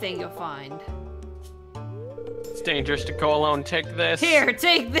only thing you'll find. It's dangerous to go alone. Take this. Here,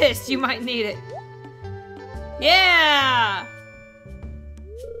 take this. You might need it. Yeah!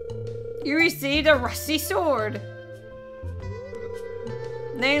 You received a rusty sword.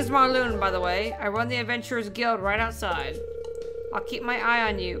 Name's Marloon, by the way. I run the Adventurers Guild right outside. I'll keep my eye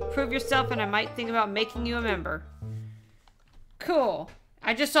on you. Prove yourself and I might think about making you a member. Cool.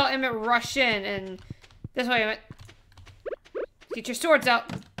 I just saw Emmett rush in and... This way, Emmett. Get your swords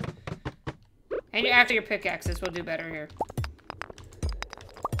out. And after your pickaxes, we'll do better here.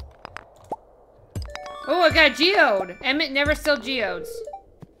 Oh, I got a geode! Emmett never sell geodes.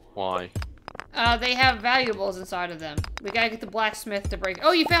 Why? They have valuables inside of them. We gotta get the blacksmith to break.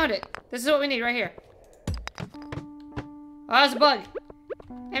 Oh, you found it! This is what we need right here. Oh, that's a bug.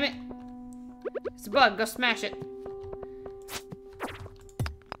 Emmett. It's a bug. Go smash it.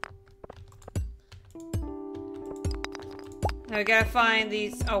 Now we gotta find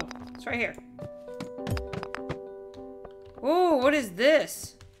these. Oh, it's right here. Ooh, what is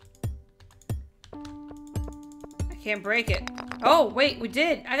this? I can't break it. Oh, wait, we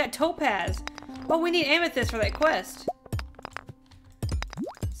did. I got topaz. Oh, we need amethyst for that quest.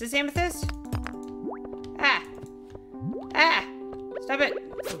 Is this amethyst? Ah. Ah. Stop it.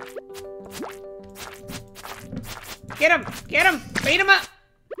 Get him. Get him. Beat him up.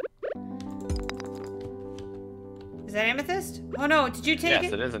 Is that amethyst? Oh no, did you take it?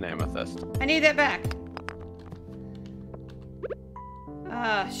 Yes, it is an amethyst. I need that back.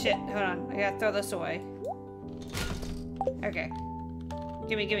 Ah, shit. Hold on. I gotta throw this away. Okay.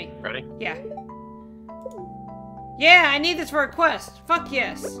 Gimme, gimme. Ready? Yeah. Yeah, I need this for a quest. Fuck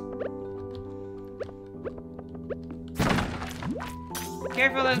yes.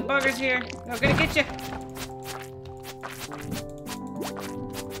 Careful, there's buggers here. They're gonna get you.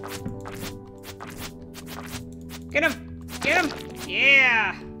 Get him! Get him!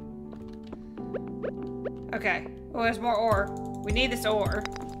 Yeah! Okay. Oh, there's more ore. We need this ore.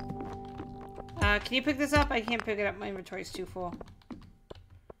 Can you pick this up? I can't pick it up. My inventory's too full.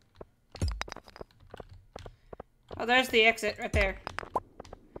 Oh, there's the exit right there.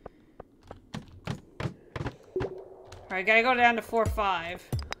 Alright, gotta go down to 4-5.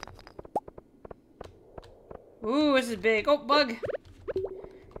 Ooh, this is big. Oh, bug!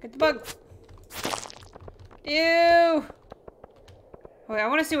 Get the bug! Ew! Wait, I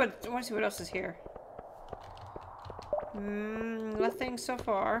wanna see what else is here. Nothing so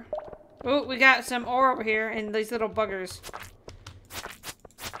far. Ooh, we got some ore over here and these little buggers.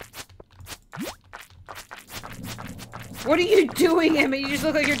 What are you doing, Emmett? You just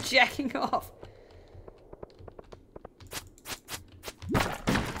look like you're jacking off.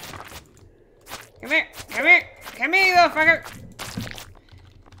 Come here! Come here! Come here, you little fucker!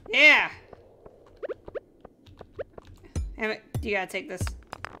 Yeah! Emmett, you gotta take this.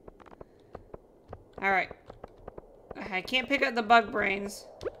 Alright. I can't pick up the bug brains.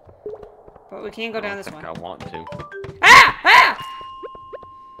 But we can go down this one. I want to. Ah! Ah!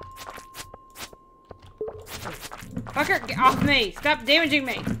 Fucker, get off me! Stop damaging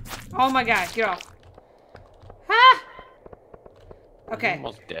me! Oh my gosh, get off. Ah! Okay. I'm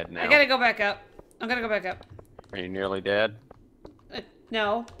almost dead now. I gotta go back up. I'm gonna go back up. Are you nearly dead?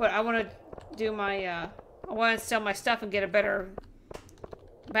 No, but I wanna do my, I wanna sell my stuff and get a better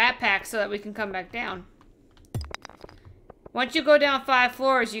backpack so that we can come back down. Once you go down 5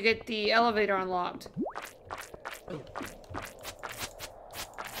 floors, you get the elevator unlocked.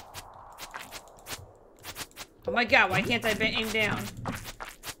 Oh my god, why can't I aim down?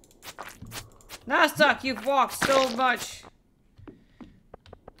 Nostoc, you've walked so much.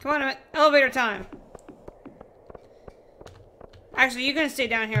 Come on, elevator time. Actually, you can stay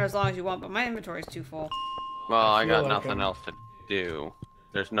down here as long as you want, but my inventory is too full. Well, I got like nothing else to do.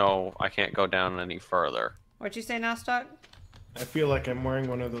 There's no... I can't go down any further. What'd you say, Nostoc? I feel like I'm wearing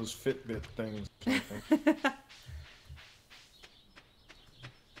one of those Fitbit things. Or something.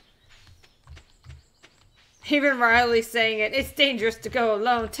 Even Riley saying it. It's dangerous to go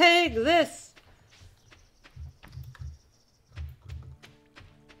alone. Take this.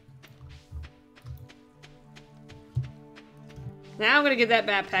 Now I'm gonna get that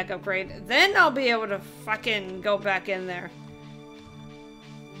backpack upgrade. Then I'll be able to fucking go back in there.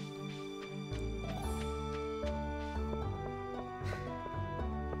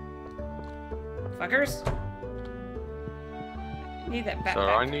 Fuckers. I need that backpack. So do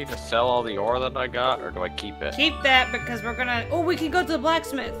I need to sell all the ore that I got, or do I keep it? Keep that because we're gonna... Oh, we can go to the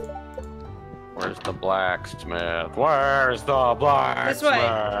blacksmith. Where's the blacksmith? Where's the blacksmith? This way.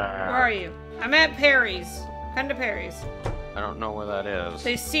 Where are you? I'm at Perry's. Come to Perry's. I don't know where that is.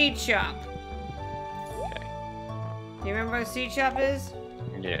 The seed shop. Okay. Do you remember where the seed shop is?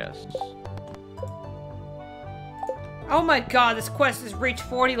 Yes. Oh my god, this quest has reached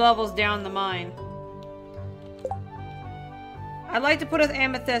 40 levels down the mine. I'd like to put an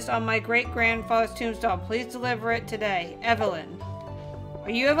amethyst on my great-grandfather's tombstone. Please deliver it today. Evelyn. Are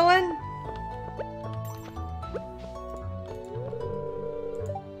you Evelyn?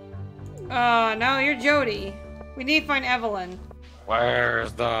 No, you're Jody. We need to find Evelyn.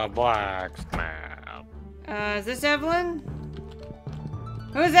 Where's the blacksmith? Is this Evelyn?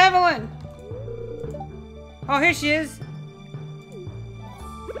 Who's Evelyn? Oh, here she is.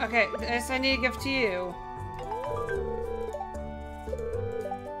 Okay, this I need to give to you.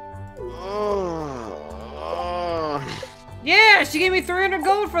 Yeah, she gave me 300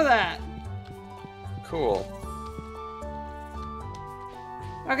 gold for that. Cool.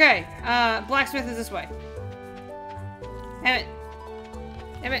 Okay, blacksmith is this way. Emmett.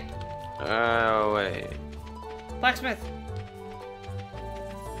 Emmett. Oh, wait. Blacksmith.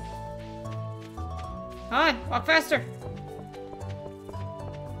 Come on, walk faster.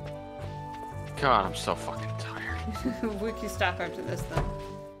 God, I'm so fucking tired. We can stop after this, then.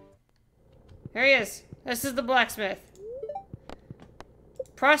 Here he is. This is the blacksmith.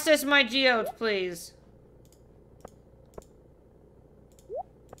 Process my geodes, please.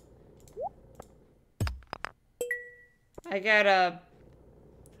 I got a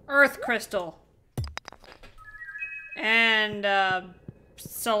earth crystal. And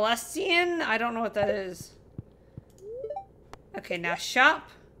Celestian? I don't know what that is. Okay, now shop.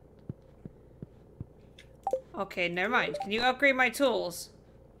 Okay, never mind. Can you upgrade my tools?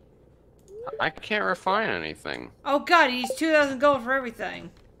 I can't refine anything. Oh god, he needs 2,000 gold for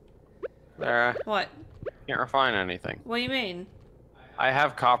everything. There, What? can't refine anything. What do you mean? I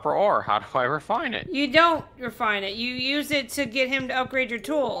have copper ore. How do I refine it? You don't refine it. You use it to get him to upgrade your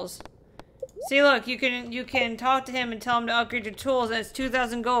tools. See, look, you can talk to him and tell him to upgrade your tools, and it's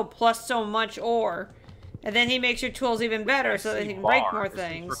 2,000 gold plus so much ore. And then he makes your tools even better so that he can break more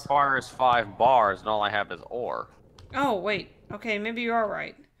things. It requires 5 bars, and all I have is ore. Oh, wait. Okay, maybe you are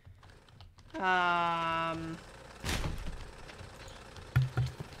right. I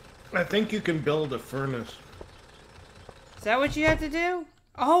think you can build a furnace. Is that what you have to do?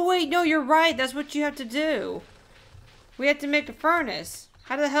 Oh, wait, no, you're right. That's what you have to do. We have to make a furnace.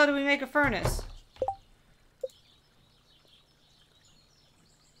 How the hell do we make a furnace?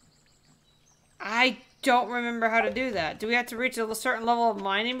 I don't remember how to do that. Do we have to reach a certain level of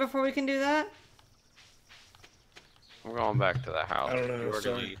mining before we can do that? I'm going back to the house. I don't know,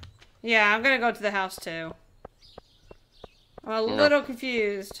 sorry. Yeah, I'm gonna go to the house too. I'm a little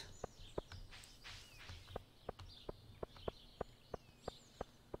confused.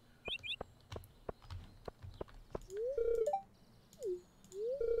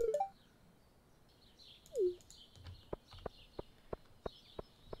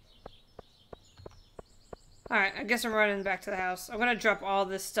 Alright, I guess I'm running back to the house. I'm gonna drop all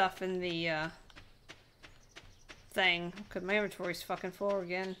this stuff in the, thing. Because my inventory's fucking full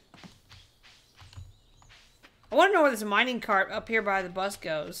again. I want to know where this mining cart up here by the bus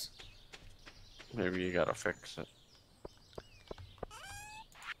goes. Maybe you gotta fix it.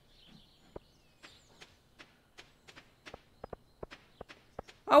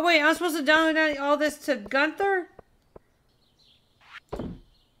 Oh wait, I'm supposed to download all this to Gunther?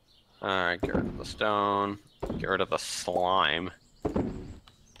 Alright, get rid of the stone. Get rid of the slime.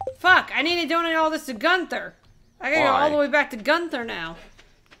 Fuck, I need to donate all this to Gunther. I gotta go all the way back to Gunther now.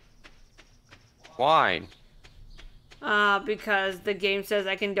 Why? Because the game says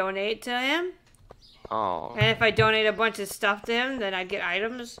I can donate to him. Oh. And if I donate a bunch of stuff to him, then I get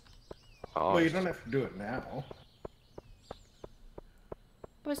items. Oh. Well, you don't have to do it now.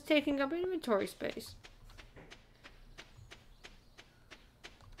 But it's taking up inventory space.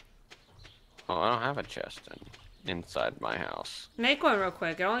 Oh, I don't have a chest inside my house. Make one real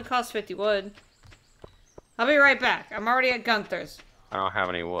quick. It only costs 50 wood. I'll be right back. I'm already at Gunther's. I don't have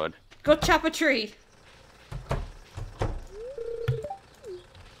any wood. Go chop a tree.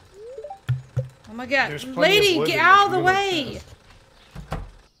 Oh my god. There's plenty of Lady, wood get in out of the communal way! chest.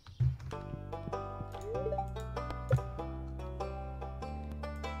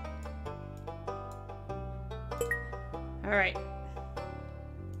 Alright.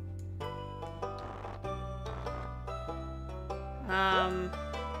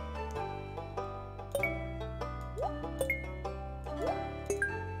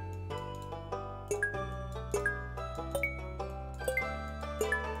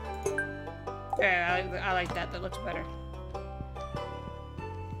 Yeah, I like that. That looks better.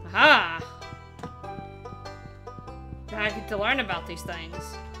 Aha! Now I get to learn about these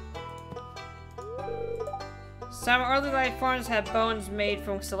things. Some early life forms have bones made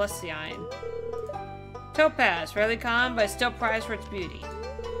from celestine. Topaz, rarely common but still prized for its beauty.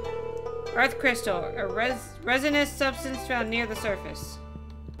 Earth crystal, a resinous substance found near the surface.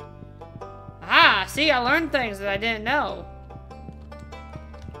 Ah, see, I learned things that I didn't know.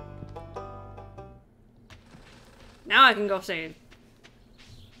 Now I can go save.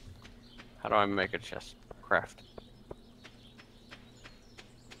 How do I make a chest? Craft.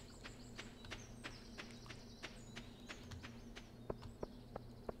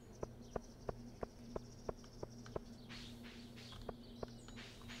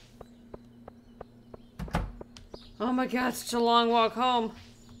 Oh my god, such a long walk home.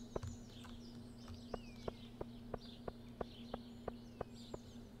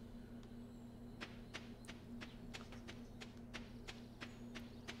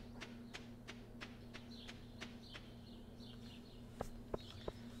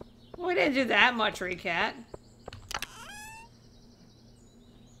 We didn't do that much, Recat.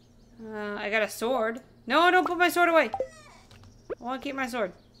 I got a sword. No, don't put my sword away. I want to keep my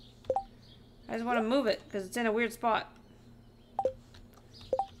sword. I just want to move it because it's in a weird spot.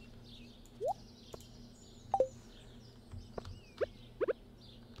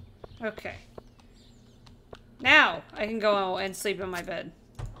 Okay. Now I can go and sleep in my bed.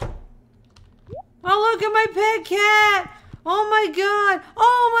 Oh, look at my pet cat! Oh my god!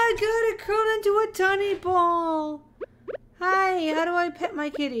 Oh my god, it curled into a tiny ball! Hi, how do I pet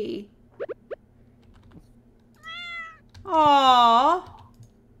my kitty? Aww.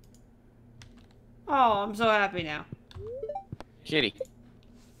 Oh, I'm so happy now. Kitty.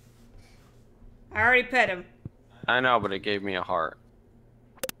 I already pet him. I know, but it gave me a heart.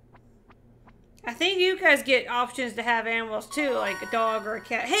 I think you guys get options to have animals too, like a dog or a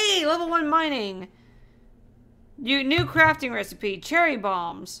cat. Hey, level 1 mining. New crafting recipe, cherry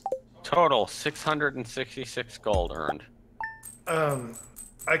bombs. Total 666 gold earned.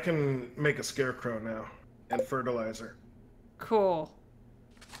 I can make a scarecrow now and fertilizer. Cool.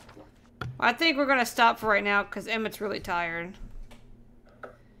 I think we're gonna stop for right now because Emmett's really tired.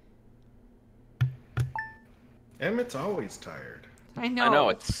 Emmett's always tired. I know. I know,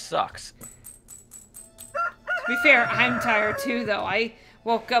 it sucks. To be fair, I'm tired too, though. I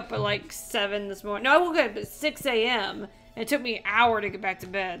woke up at like 7 this morning. No, I woke up at 6 a.m. It took me an hour to get back to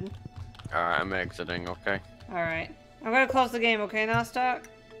bed. Alright, I'm exiting, okay? Alright. I'm gonna close the game, okay, Nostock?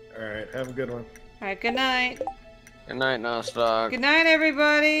 Alright, have a good one. Alright, good night. Good night, Nostock. Good night,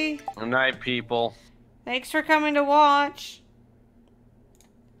 everybody. Good night, people. Thanks for coming to watch.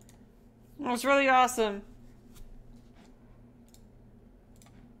 It was really awesome.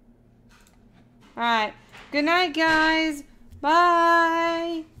 Alright. Good night, guys.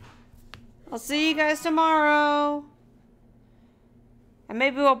 Bye. I'll see you guys tomorrow. And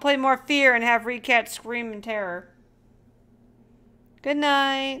maybe we'll play more Fear and have Recat scream in terror. Good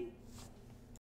night.